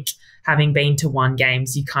I think having been to one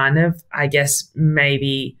Games, you kind of, I guess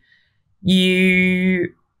maybe I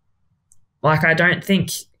don't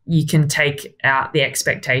think you can take out the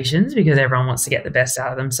expectations because everyone wants to get the best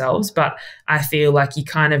out of themselves. But I feel like you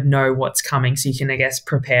kind of know what's coming, so you can, I guess,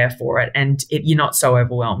 prepare for it. And you're not so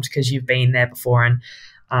overwhelmed because you've been there before, and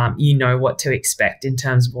you know what to expect in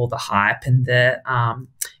terms of all the hype and the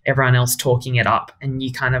everyone else talking it up. And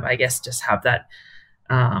you kind of, I guess, just have that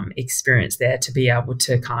experience there to be able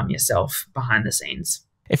to calm yourself behind the scenes.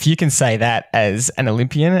 If you can say that as an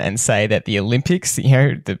Olympian and say that the Olympics, you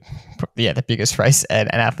know, the biggest race an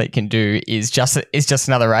athlete can do is just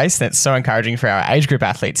another race, that's so encouraging for our age group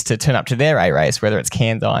athletes to turn up to their A race, whether it's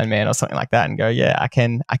Cairns Ironman or something like that, and go, yeah, I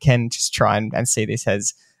can just try and see this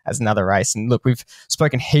as another race. And look, we've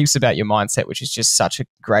spoken heaps about your mindset, which is just such a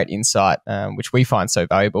great insight, which we find so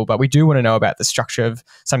valuable. But we do want to know about the structure of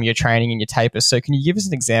some of your training and your tapers. So can you give us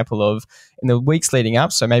an example of, in the weeks leading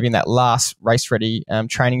up, so maybe in that last race-ready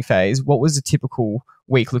training phase, what was a typical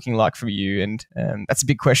week looking like for you? And that's a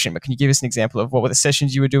big question, but can you give us an example of what were the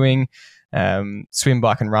sessions you were doing, swim,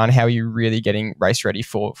 bike and run? How are you really getting race-ready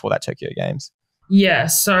for that Tokyo Games? Yeah,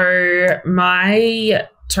 so my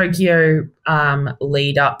Tokyo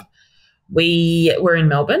lead up, we were in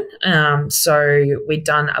Melbourne. So we'd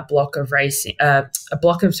done a block of racing, a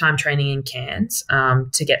block of time training in Cairns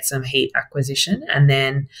to get some heat acquisition. And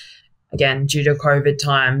then again, due to COVID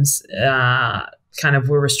times, kind of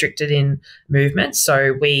were restricted in movement.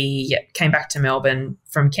 So we came back to Melbourne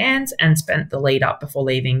from Cairns and spent the lead up before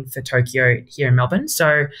leaving for Tokyo here in Melbourne.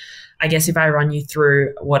 So I guess if I run you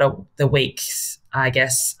through what the weeks, I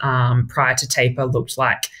guess, prior to taper looked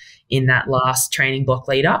like in that last training block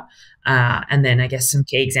lead up, and then I guess some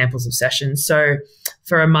key examples of sessions. So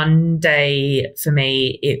for a Monday for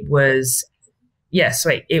me, it was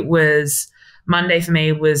Monday for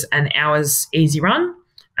me was an hour's easy run.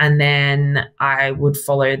 And then I would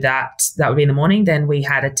follow that. That would be in the morning. Then we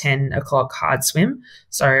had a 10 o'clock hard swim.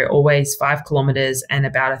 So always 5 kilometers and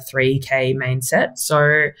about a 3K main set.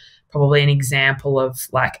 So probably an example of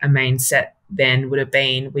like a main set then would have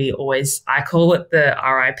been, I call it the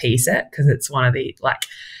RIP set because it's one of the, like,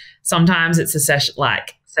 sometimes it's a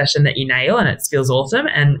session that you nail and it feels awesome.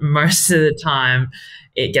 And most of the time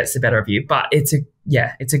it gets the better of you, but it's a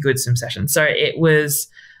good swim session. So it was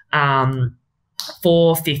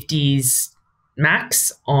 450s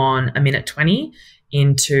max on a minute 20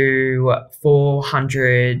 into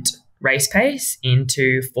 400 race pace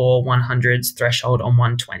into 4 100s threshold on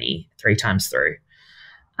 120 3 times through.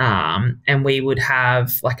 And we would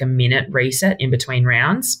have like a minute reset in between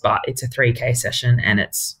rounds, but it's a 3K session and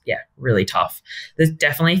it's, really tough. There's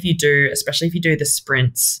definitely, especially if you do the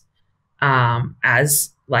sprints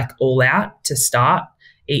as like all out to start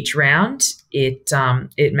each round, it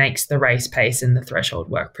makes the race pace and the threshold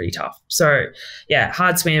work pretty tough. So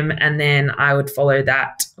hard swim. And then I would follow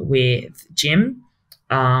that with gym.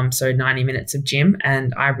 So 90 minutes of gym,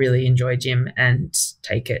 and I really enjoy gym and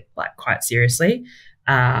take it like quite seriously.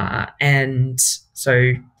 And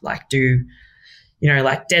so like do,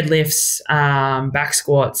 like deadlifts, back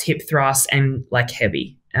squats, hip thrusts, and like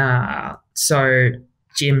heavy. So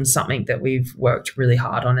gym's something that we've worked really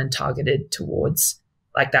hard on and targeted towards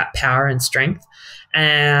like that power and strength.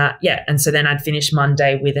 And so then I'd finish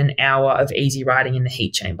Monday with an hour of easy riding in the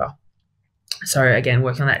heat chamber. So again,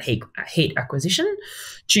 working on that heat acquisition.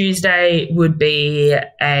 Tuesday would be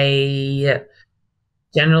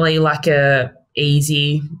generally like a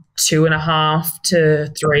easy 2.5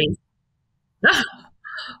 to 3.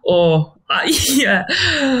 Or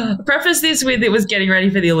preface this with it was getting ready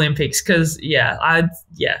for the Olympics because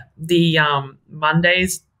the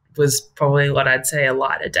Mondays was probably what I'd say a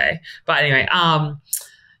lighter day. But anyway,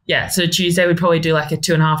 so Tuesday we'd probably do like a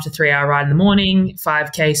 2.5 to 3 hour ride in the morning,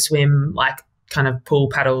 5K swim, like kind of pool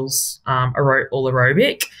paddles, all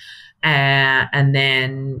aerobic. and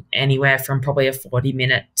then anywhere from probably a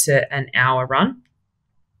 40-minute to an hour run.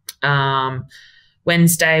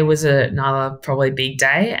 Wednesday was another probably big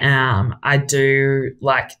day. I do,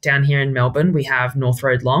 like, down here in Melbourne, we have North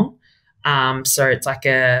Road Long. So it's like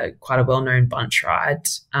quite a well-known bunch ride.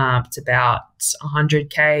 It's about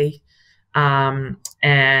 100K,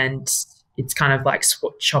 and it's kind of like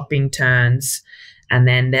chopping turns. And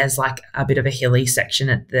then there's like a bit of a hilly section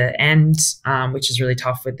at the end, which is really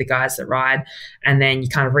tough with the guys that ride. And then you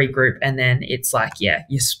kind of regroup, and then it's like, yeah,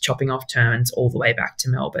 you're chopping off turns all the way back to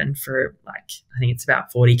Melbourne for, like, I think it's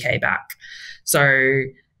about 40K back. So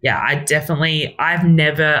yeah, I've only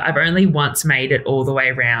once made it all the way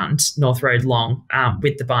around North Road Long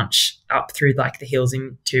with the bunch up through like the hills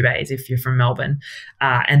in 2 bays if you're from Melbourne.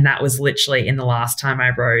 And that was literally in the last time I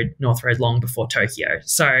rode North Road Long before Tokyo.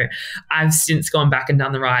 So I've since gone back and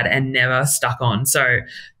done the ride and never stuck on. So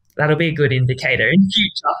that'll be a good indicator in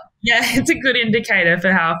future. Yeah, it's a good indicator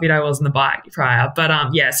for how fit I was on the bike prior. But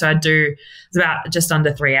yeah, so it's about just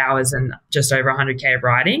under 3 hours and just over 100K of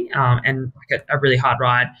riding, and like a really hard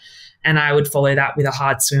ride. And I would follow that with a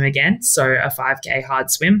hard swim again, so a 5K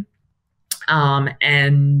hard swim.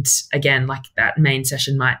 And again, like that main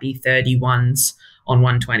session might be 31s on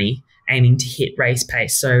 120, aiming to hit race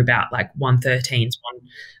pace. So about like 113s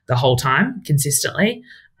the whole time consistently.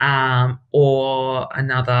 Or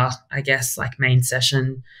another, I guess, like main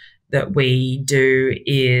session that we do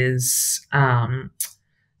is 4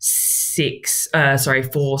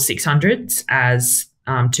 600s as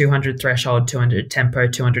 200 threshold, 200 tempo,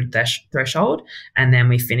 200 threshold, and then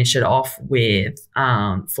we finish it off with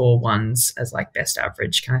 4 ones as like best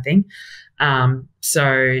average kind of thing.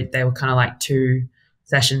 So they were kind of like 2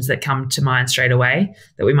 sessions that come to mind straight away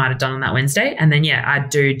that we might have done on that Wednesday. And then, yeah, I'd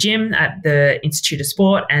do gym at the Institute of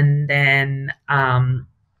Sport, and then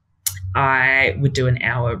I would do an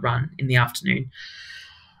hour run in the afternoon.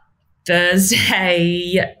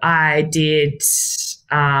 Thursday, I did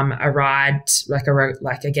a ride, aerobic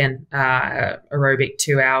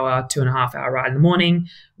 2.5 hour ride in the morning.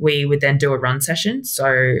 We would then do a run session.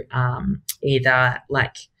 So either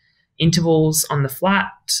like intervals on the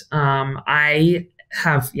flat. I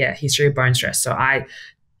have history of bone stress, so I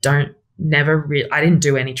didn't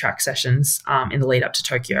do any track sessions in the lead up to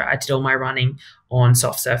Tokyo. I did all my running on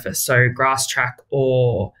soft surface, so grass track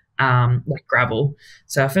or like gravel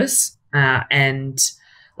surface. And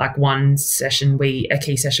like one session a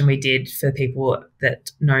key session we did for people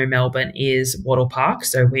that know Melbourne is Wattle Park.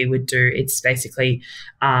 So we would it's basically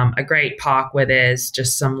a great park where there's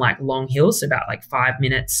just some like long hills, so about like 5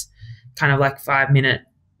 minutes, kind of like 5 minutes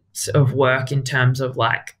of work in terms of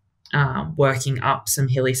like working up some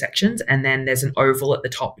hilly sections. And then there's an oval at the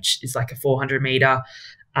top, which is like a 400 meter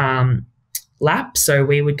lap. So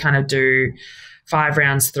we would kind of do 5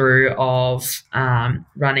 rounds through of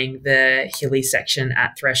running the hilly section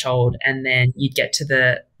at threshold, and then you'd get to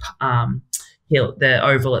the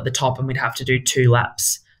oval at the top, and we'd have to do 2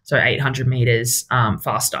 laps, so 800 meters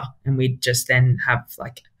faster, and we'd just then have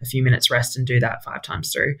like a few minutes rest and do that 5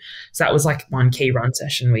 times through. So that was like one key run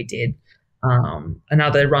session we did.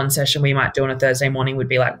 Another run session we might do on a Thursday morning would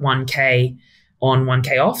be like 1K on,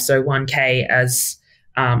 1K off, so 1K as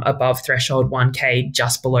above threshold, 1K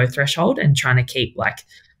just below threshold, and trying to keep like,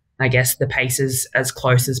 I guess, the paces as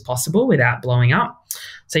close as possible without blowing up.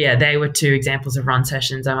 So yeah, they were 2 examples of run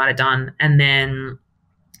sessions I might have done. And then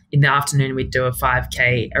in the afternoon, we'd do a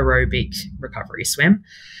 5K aerobic recovery swim.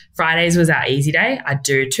 Fridays was our easy day. I'd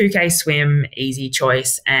do 2K swim, easy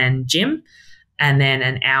choice, and gym, and then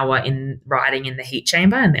an hour in riding in the heat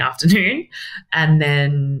chamber in the afternoon. And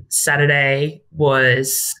then Saturday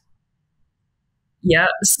was a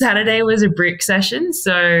brick session.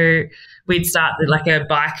 So we'd start with like a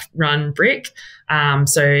bike run brick.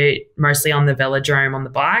 So mostly on the velodrome on the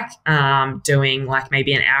bike, doing like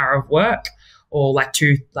maybe an hour of work, or like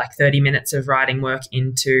 30 minutes of riding work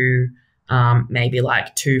into maybe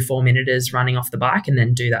like 2 4-minuters running off the bike, and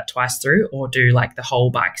then do that twice through, or do like the whole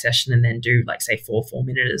bike session and then do like say 4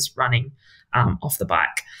 4-minuters running off the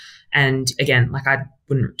bike. And again, like I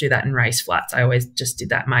wouldn't do that in race flats. I always just did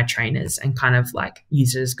that in my trainers and kind of like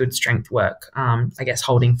use it as good strength work, I guess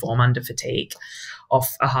holding form under fatigue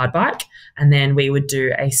off a hard bike. And then we would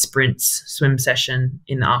do a sprints swim session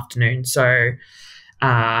in the afternoon. So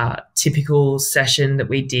typical session that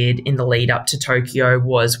we did in the lead up to Tokyo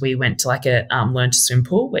was we went to like a learn to swim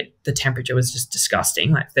pool where the temperature was just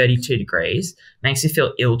disgusting, like 32 degrees. Makes you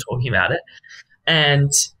feel ill talking about it. And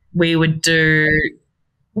we'd do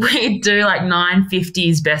like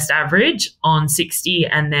 950s best average on 60,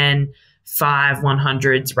 and then 5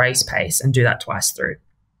 100s race pace, and do that twice through.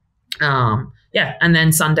 Yeah, and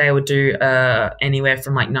then Sunday I would do anywhere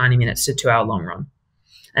from like 90 minutes to 2 hour long run,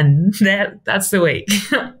 and that's the week.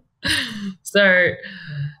 So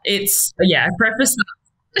it's I preface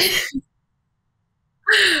that.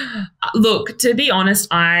 Look, to be honest,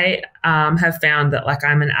 I have found that like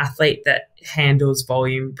I'm an athlete that handles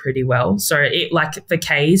volume pretty well. So it like for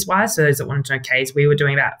Ks wise, so those that wanted to know Ks, we were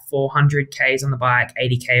doing about 400 Ks on the bike,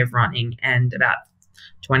 80K of running, and about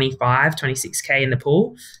 26K in the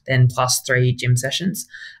pool, then plus 3 gym sessions.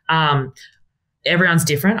 Everyone's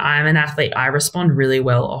different. I'm an athlete. I respond really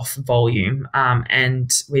well off volume.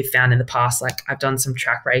 And we've found in the past, like I've done some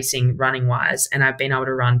track racing running wise, and I've been able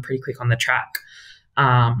to run pretty quick on the track,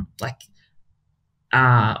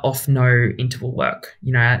 off no interval work.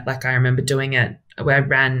 You know, like I remember doing it where I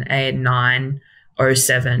ran a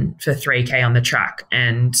 9:07 for 3K on the track,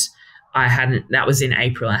 and that was in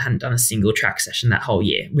April. I hadn't done a single track session that whole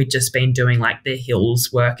year. We'd just been doing like the hills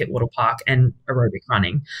work at Wattle Park and aerobic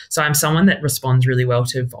running. So I'm someone that responds really well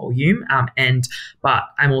to volume, but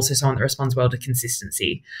I'm also someone that responds well to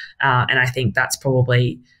consistency. And I think that's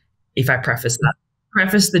probably, if I preface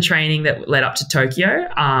the training that led up to Tokyo,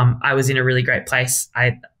 I was in a really great place.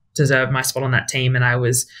 I deserved my spot on that team, and I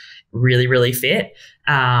was really, really fit.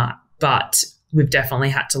 But we've definitely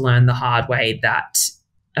had to learn the hard way that,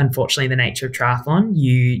 unfortunately, the nature of triathlon,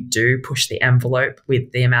 you do push the envelope with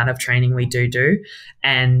the amount of training we do.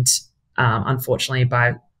 And unfortunately,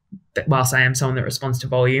 whilst I am someone that responds to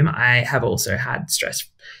volume, I have also had stress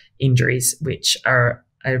injuries, which are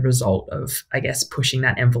a result of, I guess, pushing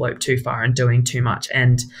that envelope too far and doing too much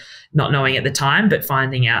and not knowing at the time, but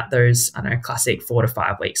finding out those, I don't know, classic 4 to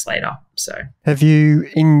 5 weeks later. So have you,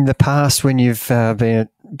 in the past, when you've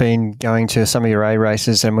been going to some of your A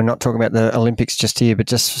races, and we're not talking about the Olympics just here, but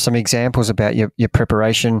just some examples about your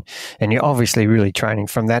preparation, and you're obviously really training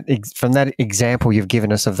from that example you've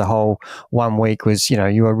given us of the whole 1 week was, you know,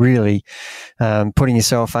 you were really putting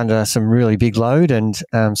yourself under some really big load, and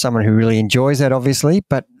someone who really enjoys that, obviously.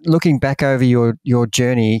 But looking back over your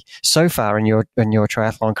journey so far in your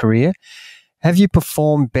triathlon career, have you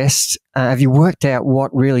performed best? Have you worked out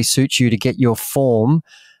what really suits you to get your form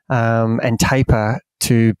and taper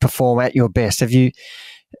to perform at your best? How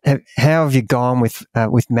have you gone with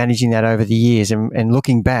managing that over the years? And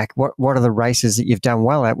looking back, what are the races that you've done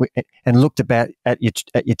well at, and looked at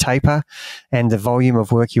your taper and the volume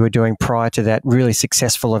of work you were doing prior to that really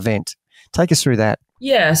successful event? Take us through that.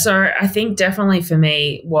 Yeah, so I think definitely for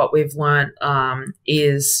me, what we've learned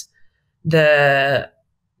is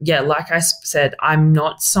like I said, I'm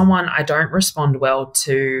not someone, I don't respond well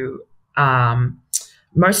to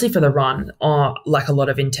mostly for the run or like a lot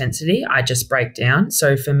of intensity. I just break down.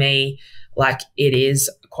 So for me, like it is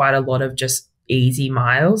quite a lot of just easy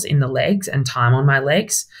miles in the legs and time on my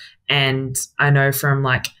legs. And I know from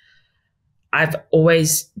like, I've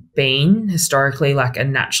always been historically like a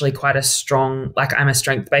naturally quite a strong, like I'm a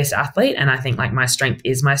strength-based athlete, and I think like my strength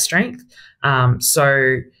is my strength.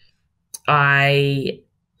 So I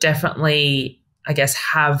definitely, I guess,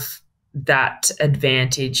 have that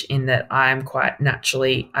advantage in that I'm quite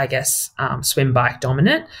naturally, I guess, swim bike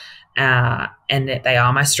dominant, and that they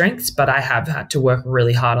are my strengths, but I have had to work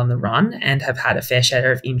really hard on the run and have had a fair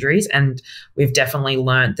share of injuries. And we've definitely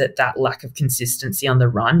learned that lack of consistency on the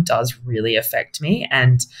run does really affect me.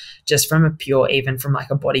 And just from even from like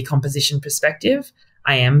a body composition perspective,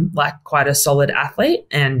 I am like quite a solid athlete,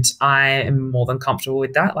 and I am more than comfortable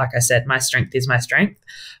with that. Like I said, my strength is my strength,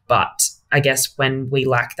 but I guess when we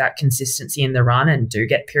lack that consistency in the run and do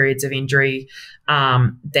get periods of injury,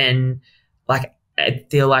 then like I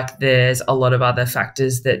feel like there's a lot of other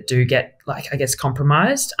factors that do get like, I guess,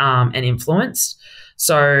 compromised and influenced.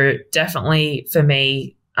 So definitely for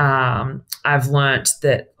me, I've learnt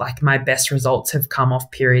that like my best results have come off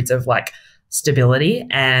periods of like stability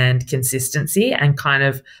and consistency and kind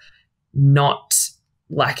of not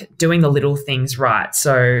like doing the little things right.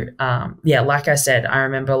 So like I said, I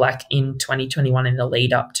remember like in 2021 in the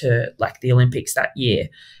lead up to like the Olympics that year,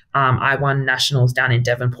 I won nationals down in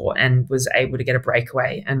Devonport and was able to get a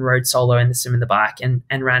breakaway and rode solo in the swim and the bike and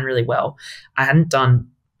ran really well. I hadn't done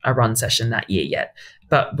a run session that year yet,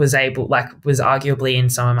 but was arguably in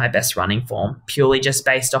some of my best running form, purely just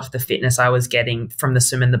based off the fitness I was getting from the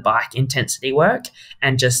swim and the bike intensity work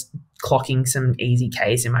and just clocking some easy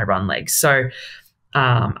Ks in my run legs. So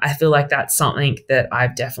I feel like that's something that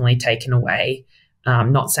I've definitely taken away.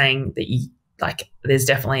 Not saying that there's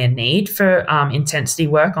definitely a need for intensity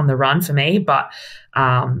work on the run for me, but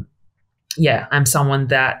I'm someone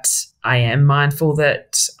that I am mindful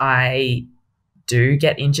that I do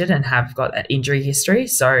get injured and have got that injury history.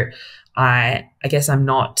 So I guess I'm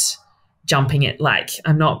not jumping it, like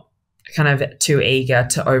I'm not kind of too eager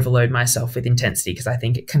to overload myself with intensity because I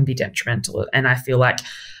think it can be detrimental. And I feel like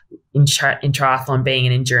in triathlon, being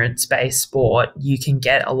an endurance-based sport, you can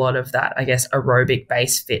get a lot of that, I guess,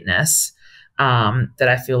 aerobic-based fitness that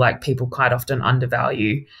I feel like people quite often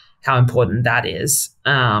undervalue how important that is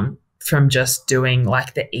from just doing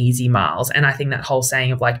like the easy miles. And I think that whole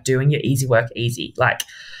saying of like doing your easy work easy, like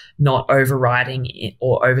not overriding it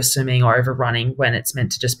or over swimming or overrunning when it's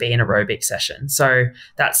meant to just be an aerobic session. So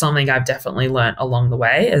that's something I've definitely learnt along the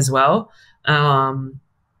way as well.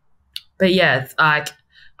 But yeah, like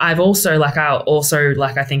I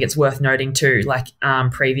think it's worth noting too, like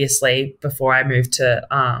previously before I moved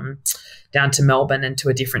to down to Melbourne and to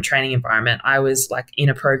a different training environment, I was like in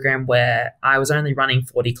a program where I was only running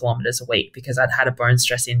 40 kilometers a week because I'd had a bone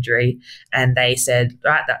stress injury, and they said,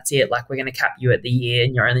 right, that's it. Like, we're going to cap you at the year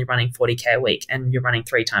and you're only running 40K a week and you're running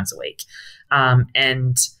 3 times a week.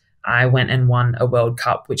 And I went and won a World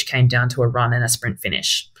Cup, which came down to a run and a sprint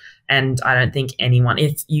finish. And I don't think anyone,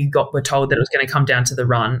 if you were told that it was going to come down to the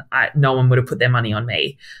run, no one would have put their money on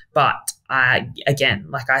me. But I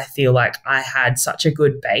feel like I had such a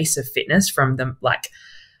good base of fitness from the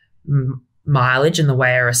mileage and the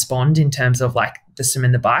way I respond in terms of like the swim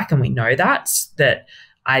and the bike. And we know that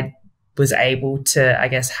I was able to, I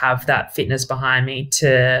guess, have that fitness behind me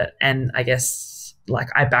and I guess like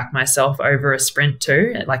I backed myself over a sprint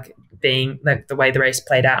too, like being like the way the race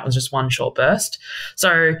played out was just one short burst.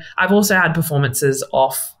 So I've also had performances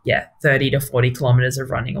off 30 to 40 kilometers of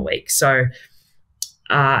running a week. So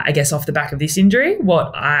I guess off the back of this injury,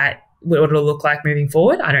 what it'll look like moving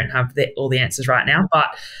forward, I don't have all the answers right now, but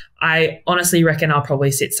I honestly reckon I'll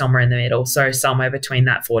probably sit somewhere in the middle. So somewhere between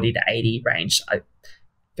that 40 to 80 range. I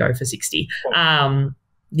go for 60.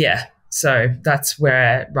 So that's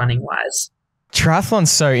where running wise. Triathlon's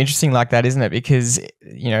so interesting like that, isn't it? Because,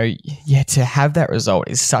 to have that result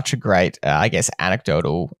is such a great,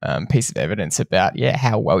 anecdotal piece of evidence about,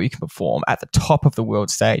 how well you can perform at the top of the world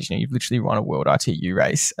stage. You've literally run a world RTU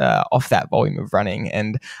race off that volume of running.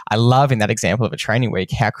 And I love in that example of a training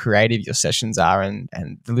week how creative your sessions are and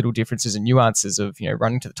the little differences and nuances of,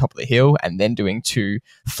 running to the top of the hill and then doing 2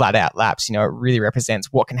 flat out laps. It really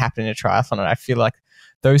represents what can happen in a triathlon. And I feel like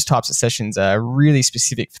those types of sessions are really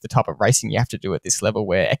specific for the type of racing you have to do at this level,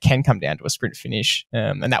 where it can come down to a sprint finish.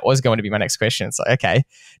 And that was going to be my next question. It's like, okay,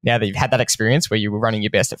 now that you've had that experience where you were running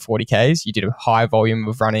your best at 40Ks, you did a high volume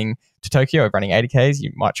of running to Tokyo, of running 80Ks,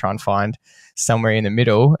 you might try and find somewhere in the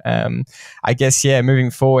middle. I guess,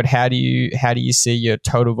 moving forward, how do you see your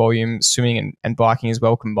total volume swimming and biking as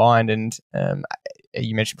well combined? And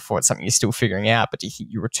you mentioned before it's something you're still figuring out, but do you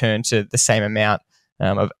think you return to the same amount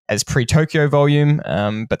as pre-Tokyo volume,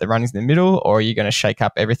 but the running's in the middle, or are you going to shake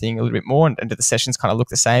up everything a little bit more and do the sessions kind of look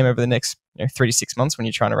the same over the next 3 to 6 months when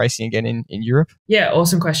you're trying to racing again in Europe? Yeah,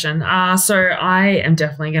 awesome question. So I am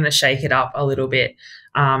definitely going to shake it up a little bit,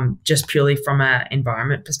 just purely from an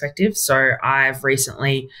environment perspective. So I've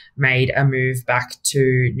recently made a move back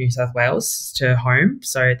to New South Wales, to home.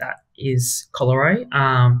 So that is Collaroy,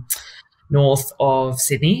 north of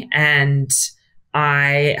Sydney, and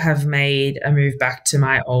I have made a move back to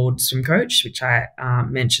my old swim coach, which I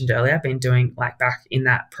mentioned earlier. I've been doing back in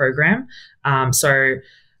that program. So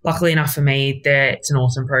luckily enough for me, it's an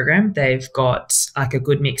awesome program. They've got a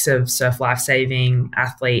good mix of surf lifesaving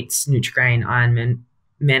athletes, Nutri-Grain, Ironman,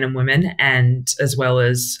 men and women, and as well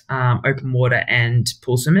as open water and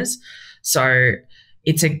pool swimmers. So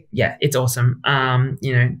it's awesome.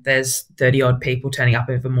 There's 30 odd people turning up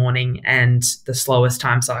every morning, and the slowest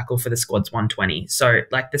time cycle for the squad's 120. So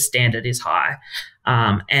the standard is high.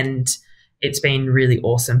 And it's been really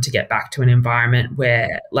awesome to get back to an environment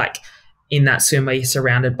where in that swim where you're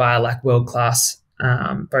surrounded by world-class,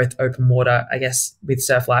 both open water, I guess, with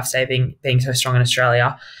surf lifesaving being so strong in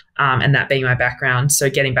Australia, and that being my background. So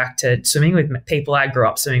getting back to swimming with people I grew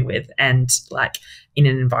up swimming with, and in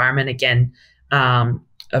an environment again,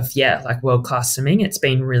 of world-class swimming, it's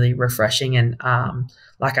been really refreshing. And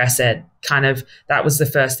like I said, kind of that was the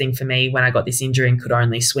first thing for me when I got this injury and could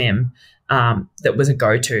only swim, that was a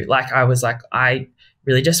go-to. I was I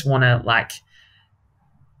really just want to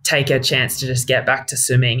take a chance to just get back to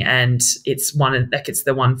swimming, and it's it's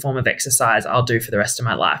the one form of exercise I'll do for the rest of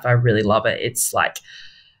my life. I really love it. It's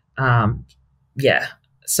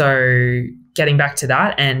so getting back to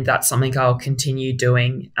that, and that's something I'll continue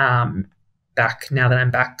doing back now that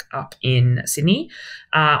I'm back up in Sydney.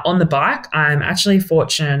 On the bike, I'm actually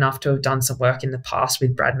fortunate enough to have done some work in the past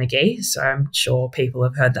with Brad McGee, so I'm sure people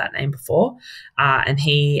have heard that name before. And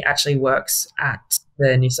he actually works at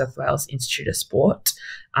the New South Wales Institute of Sport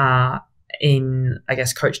in, I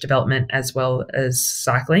guess, coach development as well as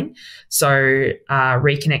cycling. So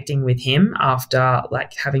reconnecting with him after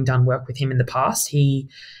like having done work with him in the past, he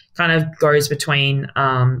kind of goes between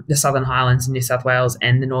the Southern Highlands in New South Wales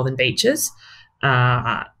and the Northern Beaches,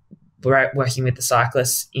 working with the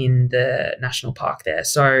cyclists in the national park there.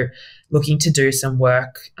 So looking to do some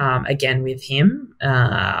work again with him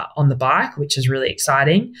on the bike, which is really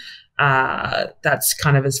exciting. That's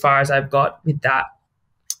kind of as far as I've got with that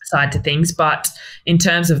side to things. But in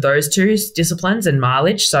terms of those two disciplines and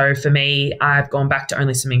mileage, so for me, I've gone back to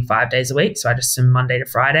only swimming 5 days a week. So I just swim Monday to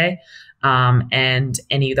Friday. And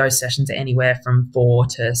any of those sessions are anywhere from 4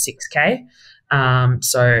 to 6K.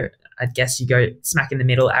 So I guess you go smack in the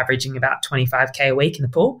middle, averaging about 25K a week in the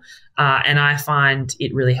pool. And I find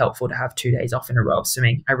it really helpful to have 2 days off in a row of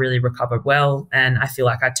swimming. I really recover well, and I feel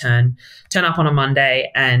like I turn up on a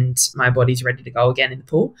Monday and my body's ready to go again in the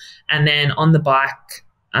pool. And then on the bike,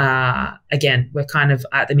 again, we're kind of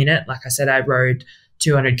at the minute, like I said, I rode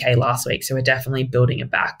 200K last week. So we're definitely building it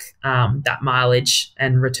back, that mileage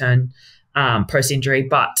and return post-injury.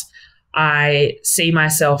 But I see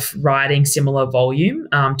myself riding similar volume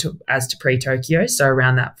as to pre-Tokyo, so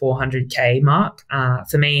around that 400K mark.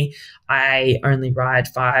 For me, I only ride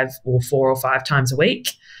 4 or 5 times a week.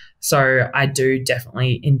 So I do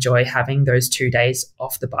definitely enjoy having those 2 days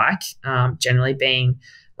off the bike, generally being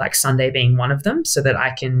like Sunday being one of them, so that I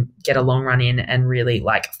can get a long run in and really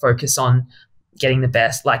like focus on getting the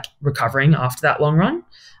best, like recovering after that long run,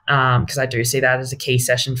 because I do see that as a key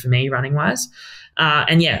session for me running wise.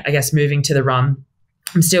 And yeah, I guess moving to the run,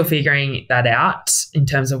 I'm still figuring that out in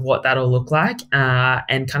terms of what that'll look like,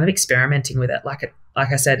 and kind of experimenting with it.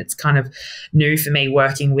 Like I said, it's kind of new for me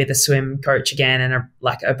working with a swim coach again and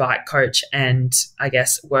a bike coach, and I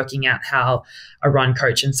guess working out how a run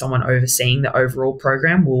coach and someone overseeing the overall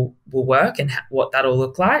program will work and what that'll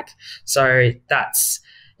look like. So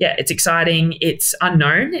it's exciting. It's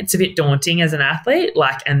unknown. It's a bit daunting as an athlete.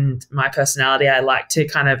 And my personality, I like to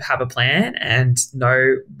kind of have a plan and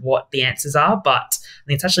know what the answers are. But I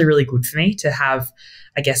think it's actually really good for me to have,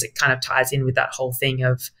 I guess it kind of ties in with that whole thing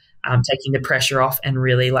of taking the pressure off and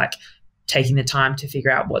really like taking the time to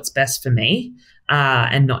figure out what's best for me,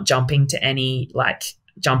 and not jumping to any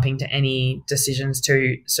decisions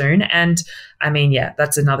too soon. And I mean, yeah,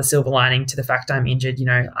 that's another silver lining to the fact I'm injured.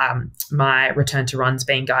 My return to run's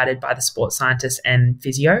being guided by the sports scientists and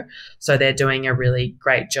physio. So they're doing a really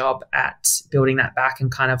great job at building that back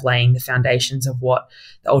and kind of laying the foundations of what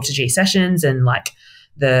the Ultra G sessions and like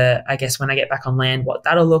I guess when I get back on land, what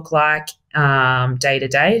that'll look like day to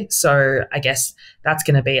day. So I guess that's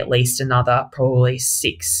going to be at least another probably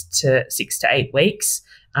 6 to 8 weeks.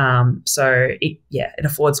 So it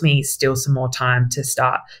affords me still some more time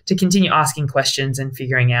to continue asking questions and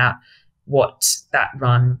figuring out what that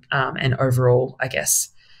run and overall, I guess,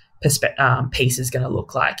 piece is going to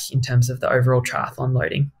look like in terms of the overall triathlon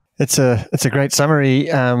loading. It's a great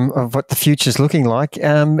summary of what the future's looking like.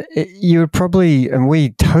 You're probably, and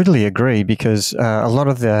we totally agree, because a lot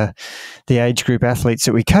of the age group athletes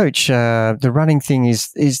that we coach, the running thing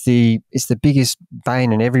is the biggest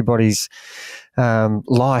bane in everybody's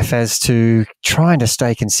life as to trying to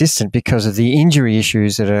stay consistent because of the injury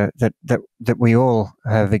issues that we all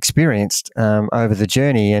have experienced over the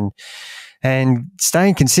journey. And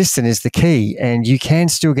staying consistent is the key, and you can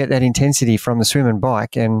still get that intensity from the swim and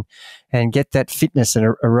bike, and get that fitness and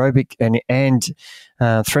aerobic and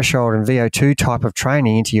threshold and VO2 type of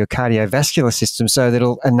training into your cardiovascular system, so that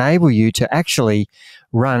it'll enable you to actually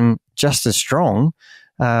run just as strong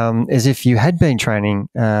as if you had been training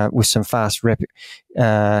with some fast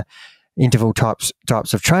interval types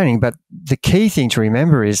of training. But the key thing to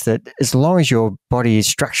remember is that as long as your body is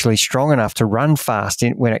structurally strong enough to run fast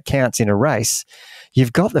when it counts in a race,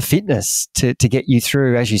 you've got the fitness to get you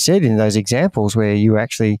through, as you said in those examples where you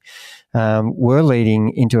actually were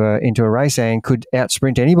leading into a race and could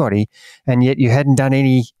outsprint anybody, and yet you hadn't done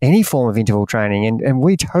any form of interval training. And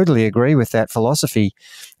we totally agree with that philosophy.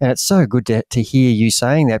 And it's so good to hear you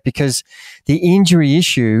saying that, because the injury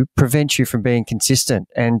issue prevents you from being consistent.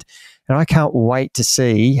 And I can't wait to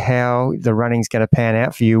see how the running's going to pan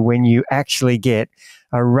out for you when you actually get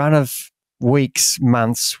a run of weeks,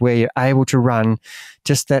 months where you're able to run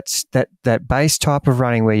just that base type of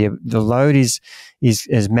running where the load is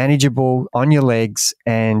manageable on your legs,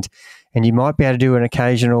 and you might be able to do an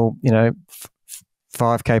occasional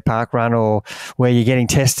 5K park run, or where you're getting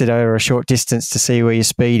tested over a short distance to see where your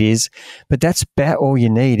speed is. But that's about all you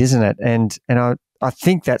need, isn't it? And I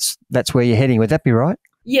think that's where you're heading. Would that be right?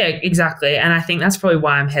 Yeah, exactly. And I think that's probably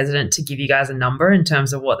why I'm hesitant to give you guys a number in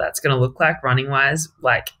terms of what that's going to look like running wise,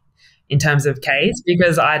 like in terms of Ks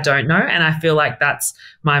because I don't know. And I feel like that's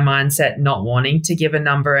my mindset, not wanting to give a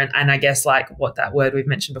number. And I guess like what that word we've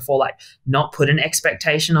mentioned before, like not put an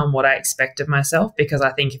expectation on what I expect of myself, because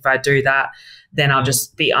I think if I do that, then I'll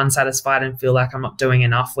just be unsatisfied and feel like I'm not doing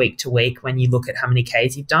enough week to week when you look at how many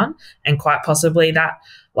Ks you've done. And quite possibly that,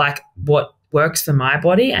 like, what works for my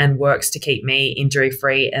body and works to keep me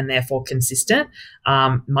injury-free and therefore consistent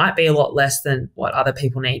might be a lot less than what other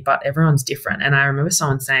people need, but everyone's different. And I remember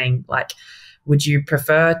someone saying, like, would you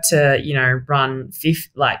prefer to, you know, run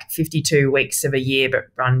 52 weeks of a year but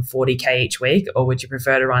run 40K each week, or would you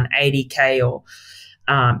prefer to run 80K or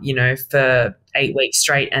you know, for 8 weeks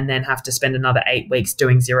straight and then have to spend another 8 weeks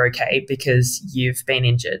doing 0K because you've been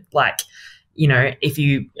injured? Like, you know, if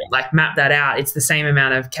you like map that out, it's the same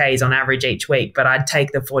amount of Ks on average each week, but I'd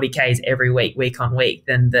take the 40Ks every week, week on week,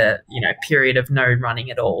 than the, you know, period of no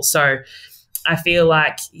running at all. So I feel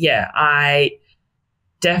like, yeah, I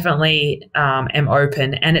definitely am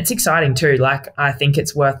open, and it's exciting too. Like, I think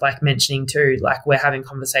it's worth like mentioning too, like we're having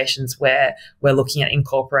conversations where we're looking at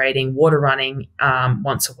incorporating water running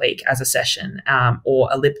once a week as a session, or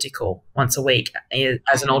elliptical once a week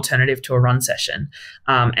as an alternative to a run session,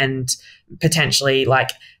 and potentially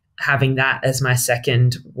like having that as my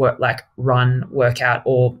second run workout,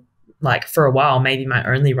 or like for a while maybe my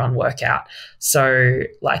only run workout. So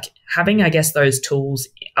like having, I guess, those tools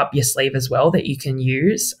up your sleeve as well that you can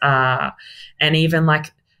use, and even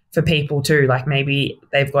like for people too, like maybe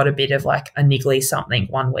they've got a bit of like a niggly something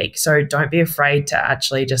one week, so don't be afraid to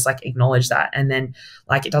actually just like acknowledge that. And then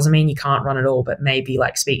like it doesn't mean you can't run at all, but maybe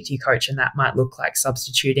like speak to your coach, and that might look like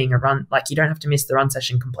substituting a run. Like you don't have to miss the run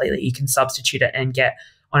session completely, you can substitute it and get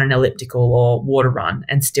on an elliptical or water run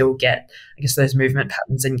and still get, I guess, those movement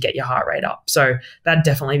patterns and get your heart rate up. So that'd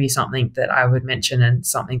definitely be something that I would mention, and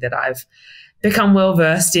something that I've become well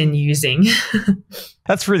versed in using.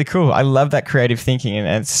 That's really cool. I love that creative thinking, and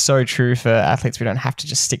it's so true for athletes. We don't have to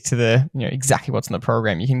just stick to the, you know, exactly what's in the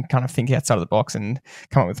program. You can kind of think outside of the box and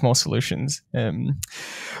come up with more solutions.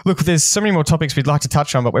 Look, there's so many more topics we'd like to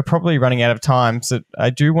touch on, but we're probably running out of time. So I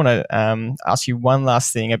do want to ask you one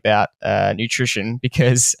last thing about nutrition,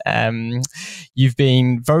 because you've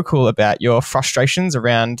been vocal about your frustrations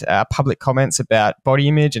around public comments about body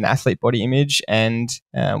image and athlete body image. And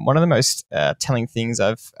one of the most telling things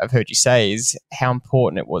I've heard you say is how important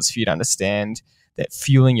it was for you to understand that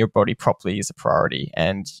fueling your body properly is a priority,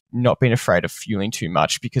 and not being afraid of fueling too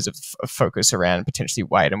much because of focus around potentially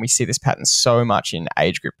weight. And we see this pattern so much in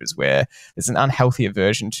age groupers, where there's an unhealthy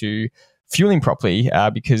aversion to fueling properly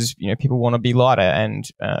because, you know, people want to be lighter, and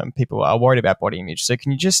people are worried about body image. So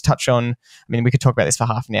can you just touch on, I mean, we could talk about this for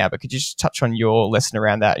half an hour, but could you just touch on your lesson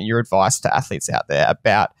around that and your advice to athletes out there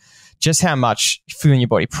about just how much fueling your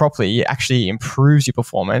body properly actually improves your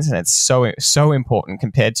performance, and it's so important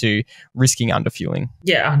compared to risking underfueling?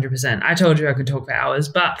 Yeah, 100%. I told you I could talk for hours,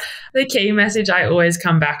 but the key message I always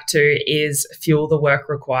come back to is fuel the work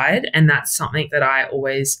required. And that's something that I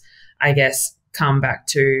always, I guess, come back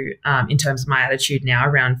to in terms of my attitude now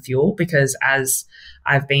around fuel, because as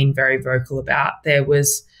I've been very vocal about, there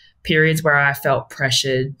was periods where I felt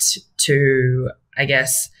pressured to, I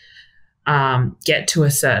guess, get to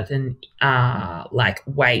a certain like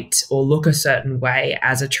weight or look a certain way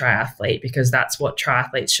as a triathlete, because that's what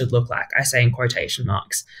triathletes should look like. I say in quotation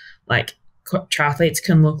marks, like triathletes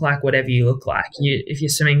can look like whatever you look like. If you're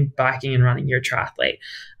swimming, biking and running, you're a triathlete.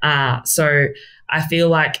 So I feel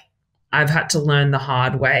like I've had to learn the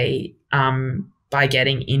hard way by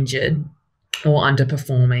getting injured or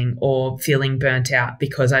underperforming or feeling burnt out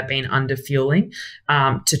because I've been underfueling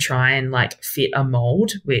to try and like fit a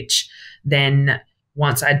mold, which then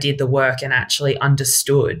once I did the work and actually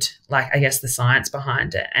understood, like, I guess, the science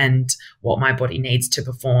behind it and what my body needs to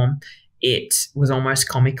perform, it was almost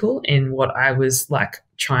comical in what I was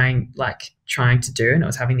trying to do, and it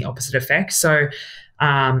was having the opposite effect. So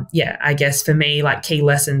yeah, I guess for me, like, key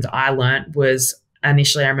lessons I learned was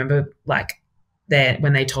initially, I remember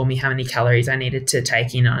when they told me how many calories I needed to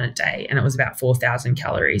take in on a day, and it was about 4,000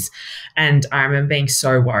 calories. And I remember being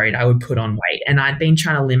so worried I would put on weight, and I'd been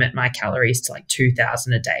trying to limit my calories to like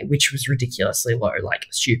 2,000 a day, which was ridiculously low, like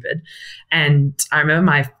stupid. And I remember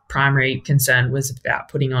my primary concern was about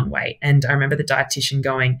putting on weight. And I remember the dietitian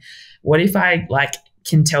going, what if I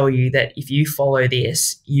can tell you that if you follow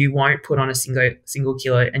this, you won't put on a single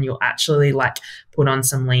kilo, and you'll actually put on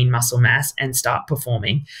some lean muscle mass and start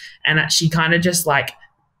performing. And she kind of just I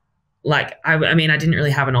mean, I didn't really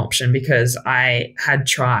have an option because I had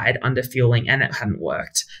tried underfueling and it hadn't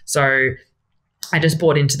worked. So I just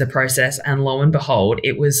bought into the process, and lo and behold,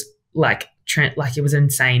 it was like it was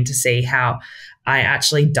insane to see how I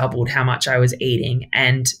actually doubled how much I was eating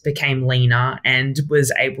and became leaner and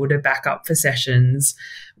was able to back up for sessions,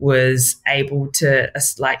 was able to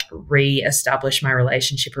like re-establish my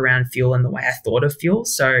relationship around fuel and the way I thought of fuel.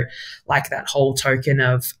 So like that whole token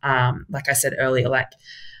of, like I said earlier, like,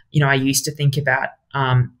 I used to think about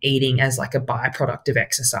eating as like a byproduct of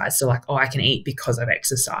exercise. So like, oh, I can eat because I've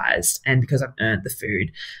exercised and because I've earned the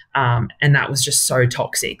food. And that was just so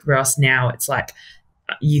toxic. Whereas now it's like,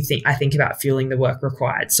 I think about fueling the work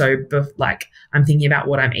required. So like I'm thinking about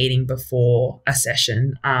what I'm eating before a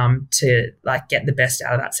session to like get the best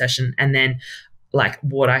out of that session, and then like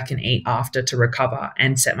what I can eat after to recover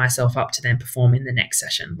and set myself up to then perform in the next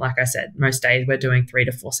session. Like I said, most days we're doing 3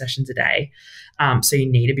 to 4 sessions a day. So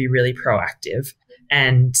you need to be really proactive,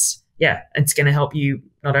 and yeah, it's going to help you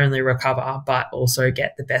not only recover, but also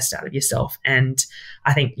get the best out of yourself. And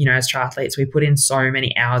I think, as triathletes, we put in so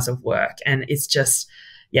many hours of work, and it's just,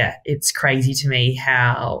 it's crazy to me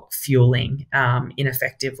how fueling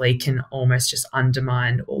ineffectively can almost just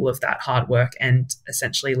undermine all of that hard work and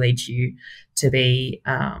essentially lead you to be,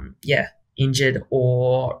 injured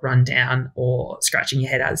or run down or scratching your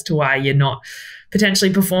head as to why you're not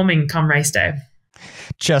potentially performing come race day.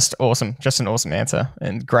 Just awesome. Just an awesome answer,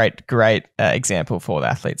 and great example for the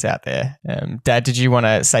athletes out there. Dad, did you want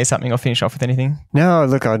to say something or finish off with anything? No,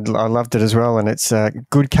 look, I loved it as well. And it's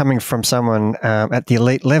good coming from someone at the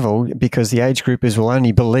elite level, because the age groupers will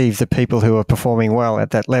only believe the people who are performing well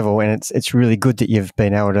at that level. And it's really good that you've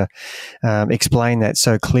been able to explain that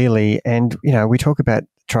so clearly. And, we talk about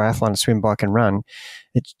triathlon, swim, bike and run.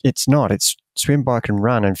 It's not. It's swim, bike and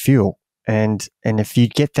run and fuel. And if you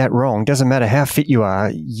get that wrong, doesn't matter how fit you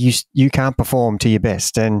are, you can't perform to your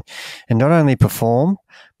best. And not only perform,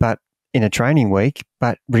 but in a training week,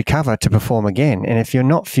 but recover to perform again. And if you're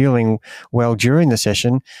not feeling well during the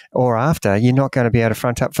session or after, you're not going to be able to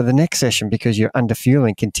front up for the next session because you're under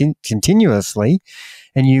fueling continuously.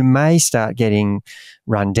 And you may start getting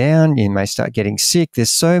run down. You may start getting sick.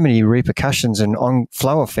 There's so many repercussions and on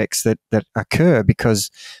flow effects that occur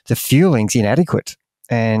because the fueling's inadequate.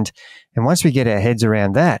 And once we get our heads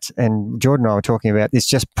around that, and Jordan and I were talking about this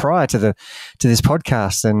just prior to this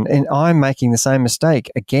podcast, and I'm making the same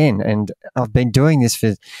mistake again. And I've been doing this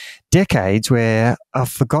for decades, where I've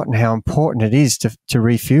forgotten how important it is to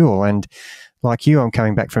refuel. And like you, I'm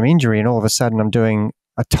coming back from injury, and all of a sudden I'm doing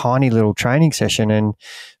a tiny little training session, and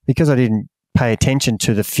because I didn't pay attention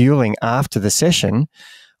to the fueling after the session,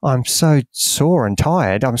 I'm so sore and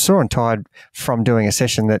tired. I'm sore and tired from doing a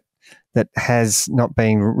session that has not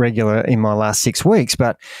been regular in my last 6 weeks.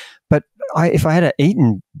 But if I had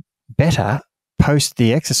eaten better post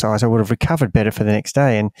the exercise, I would have recovered better for the next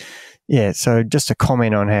day. And yeah, so just a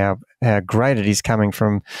comment on how great it is coming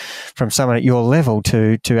from someone at your level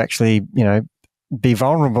to actually, be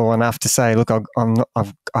vulnerable enough to say, look,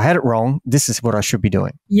 I had it wrong. This is what I should be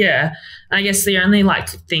doing. Yeah. I guess the only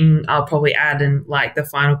thing I'll probably add, and the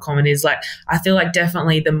final comment is I feel like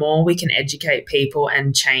definitely the more we can educate people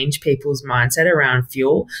and change people's mindset around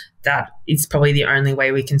fuel, that is probably the only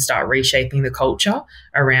way we can start reshaping the culture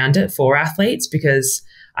around it for athletes, because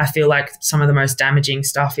I feel like some of the most damaging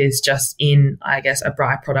stuff is just a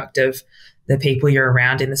byproduct of the people you're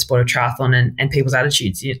around in the sport of triathlon and people's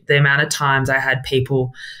attitudes. The amount of times I had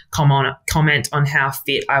people comment on how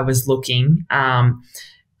fit I was looking,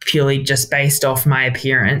 purely just based off my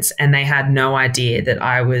appearance, and they had no idea that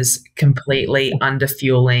I was completely under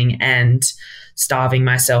fueling and starving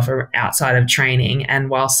myself outside of training. And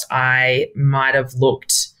whilst I might have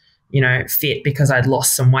looked, fit because I'd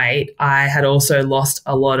lost some weight, I had also lost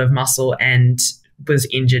a lot of muscle and was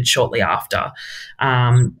injured shortly after.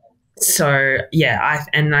 So I've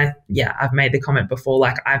made the comment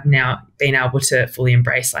before, I've now been able to fully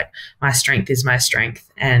embrace my strength is my strength.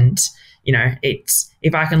 And, it's,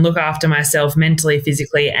 if I can look after myself mentally,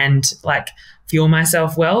 physically, and fuel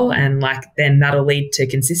myself well, and then that'll lead to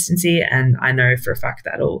consistency. And I know for a fact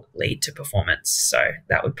that'll lead to performance. So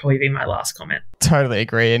that would probably be my last comment. Totally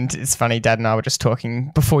agree. And it's funny, Dad and I were just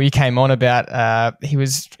talking before you came on about, he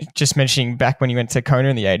was just mentioning back when he went to Kona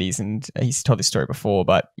in the 80s, and he's told this story before,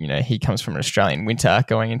 but, he comes from an Australian winter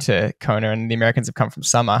going into Kona, and the Americans have come from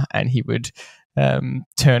summer, and he would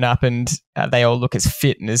turn up and they all look as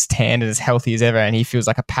fit and as tanned and as healthy as ever, and he feels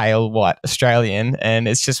like a pale white Australian, and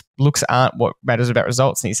it's just looks aren't what matters about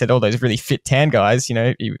results. And he said all those really fit tan guys,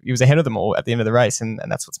 he was ahead of them all at the end of the race, and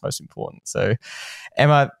that's what's most important. So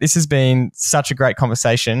Emma, this has been such a great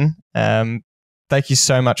conversation. Thank you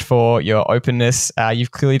so much for your openness.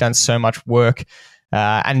 You've clearly done so much work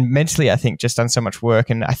and mentally, I think, just done so much work.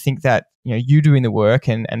 And I think that, you doing the work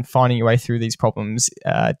and finding your way through these problems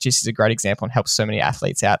just is a great example and helps so many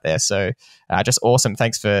athletes out there. So just awesome.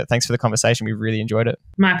 Thanks for the conversation. We really enjoyed it.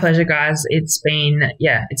 My pleasure, guys. It's been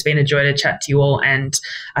a joy to chat to you all, and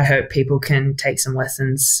I hope people can take some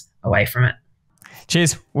lessons away from it.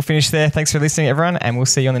 Cheers. We'll finish there. Thanks for listening, everyone, and we'll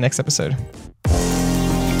see you on the next episode.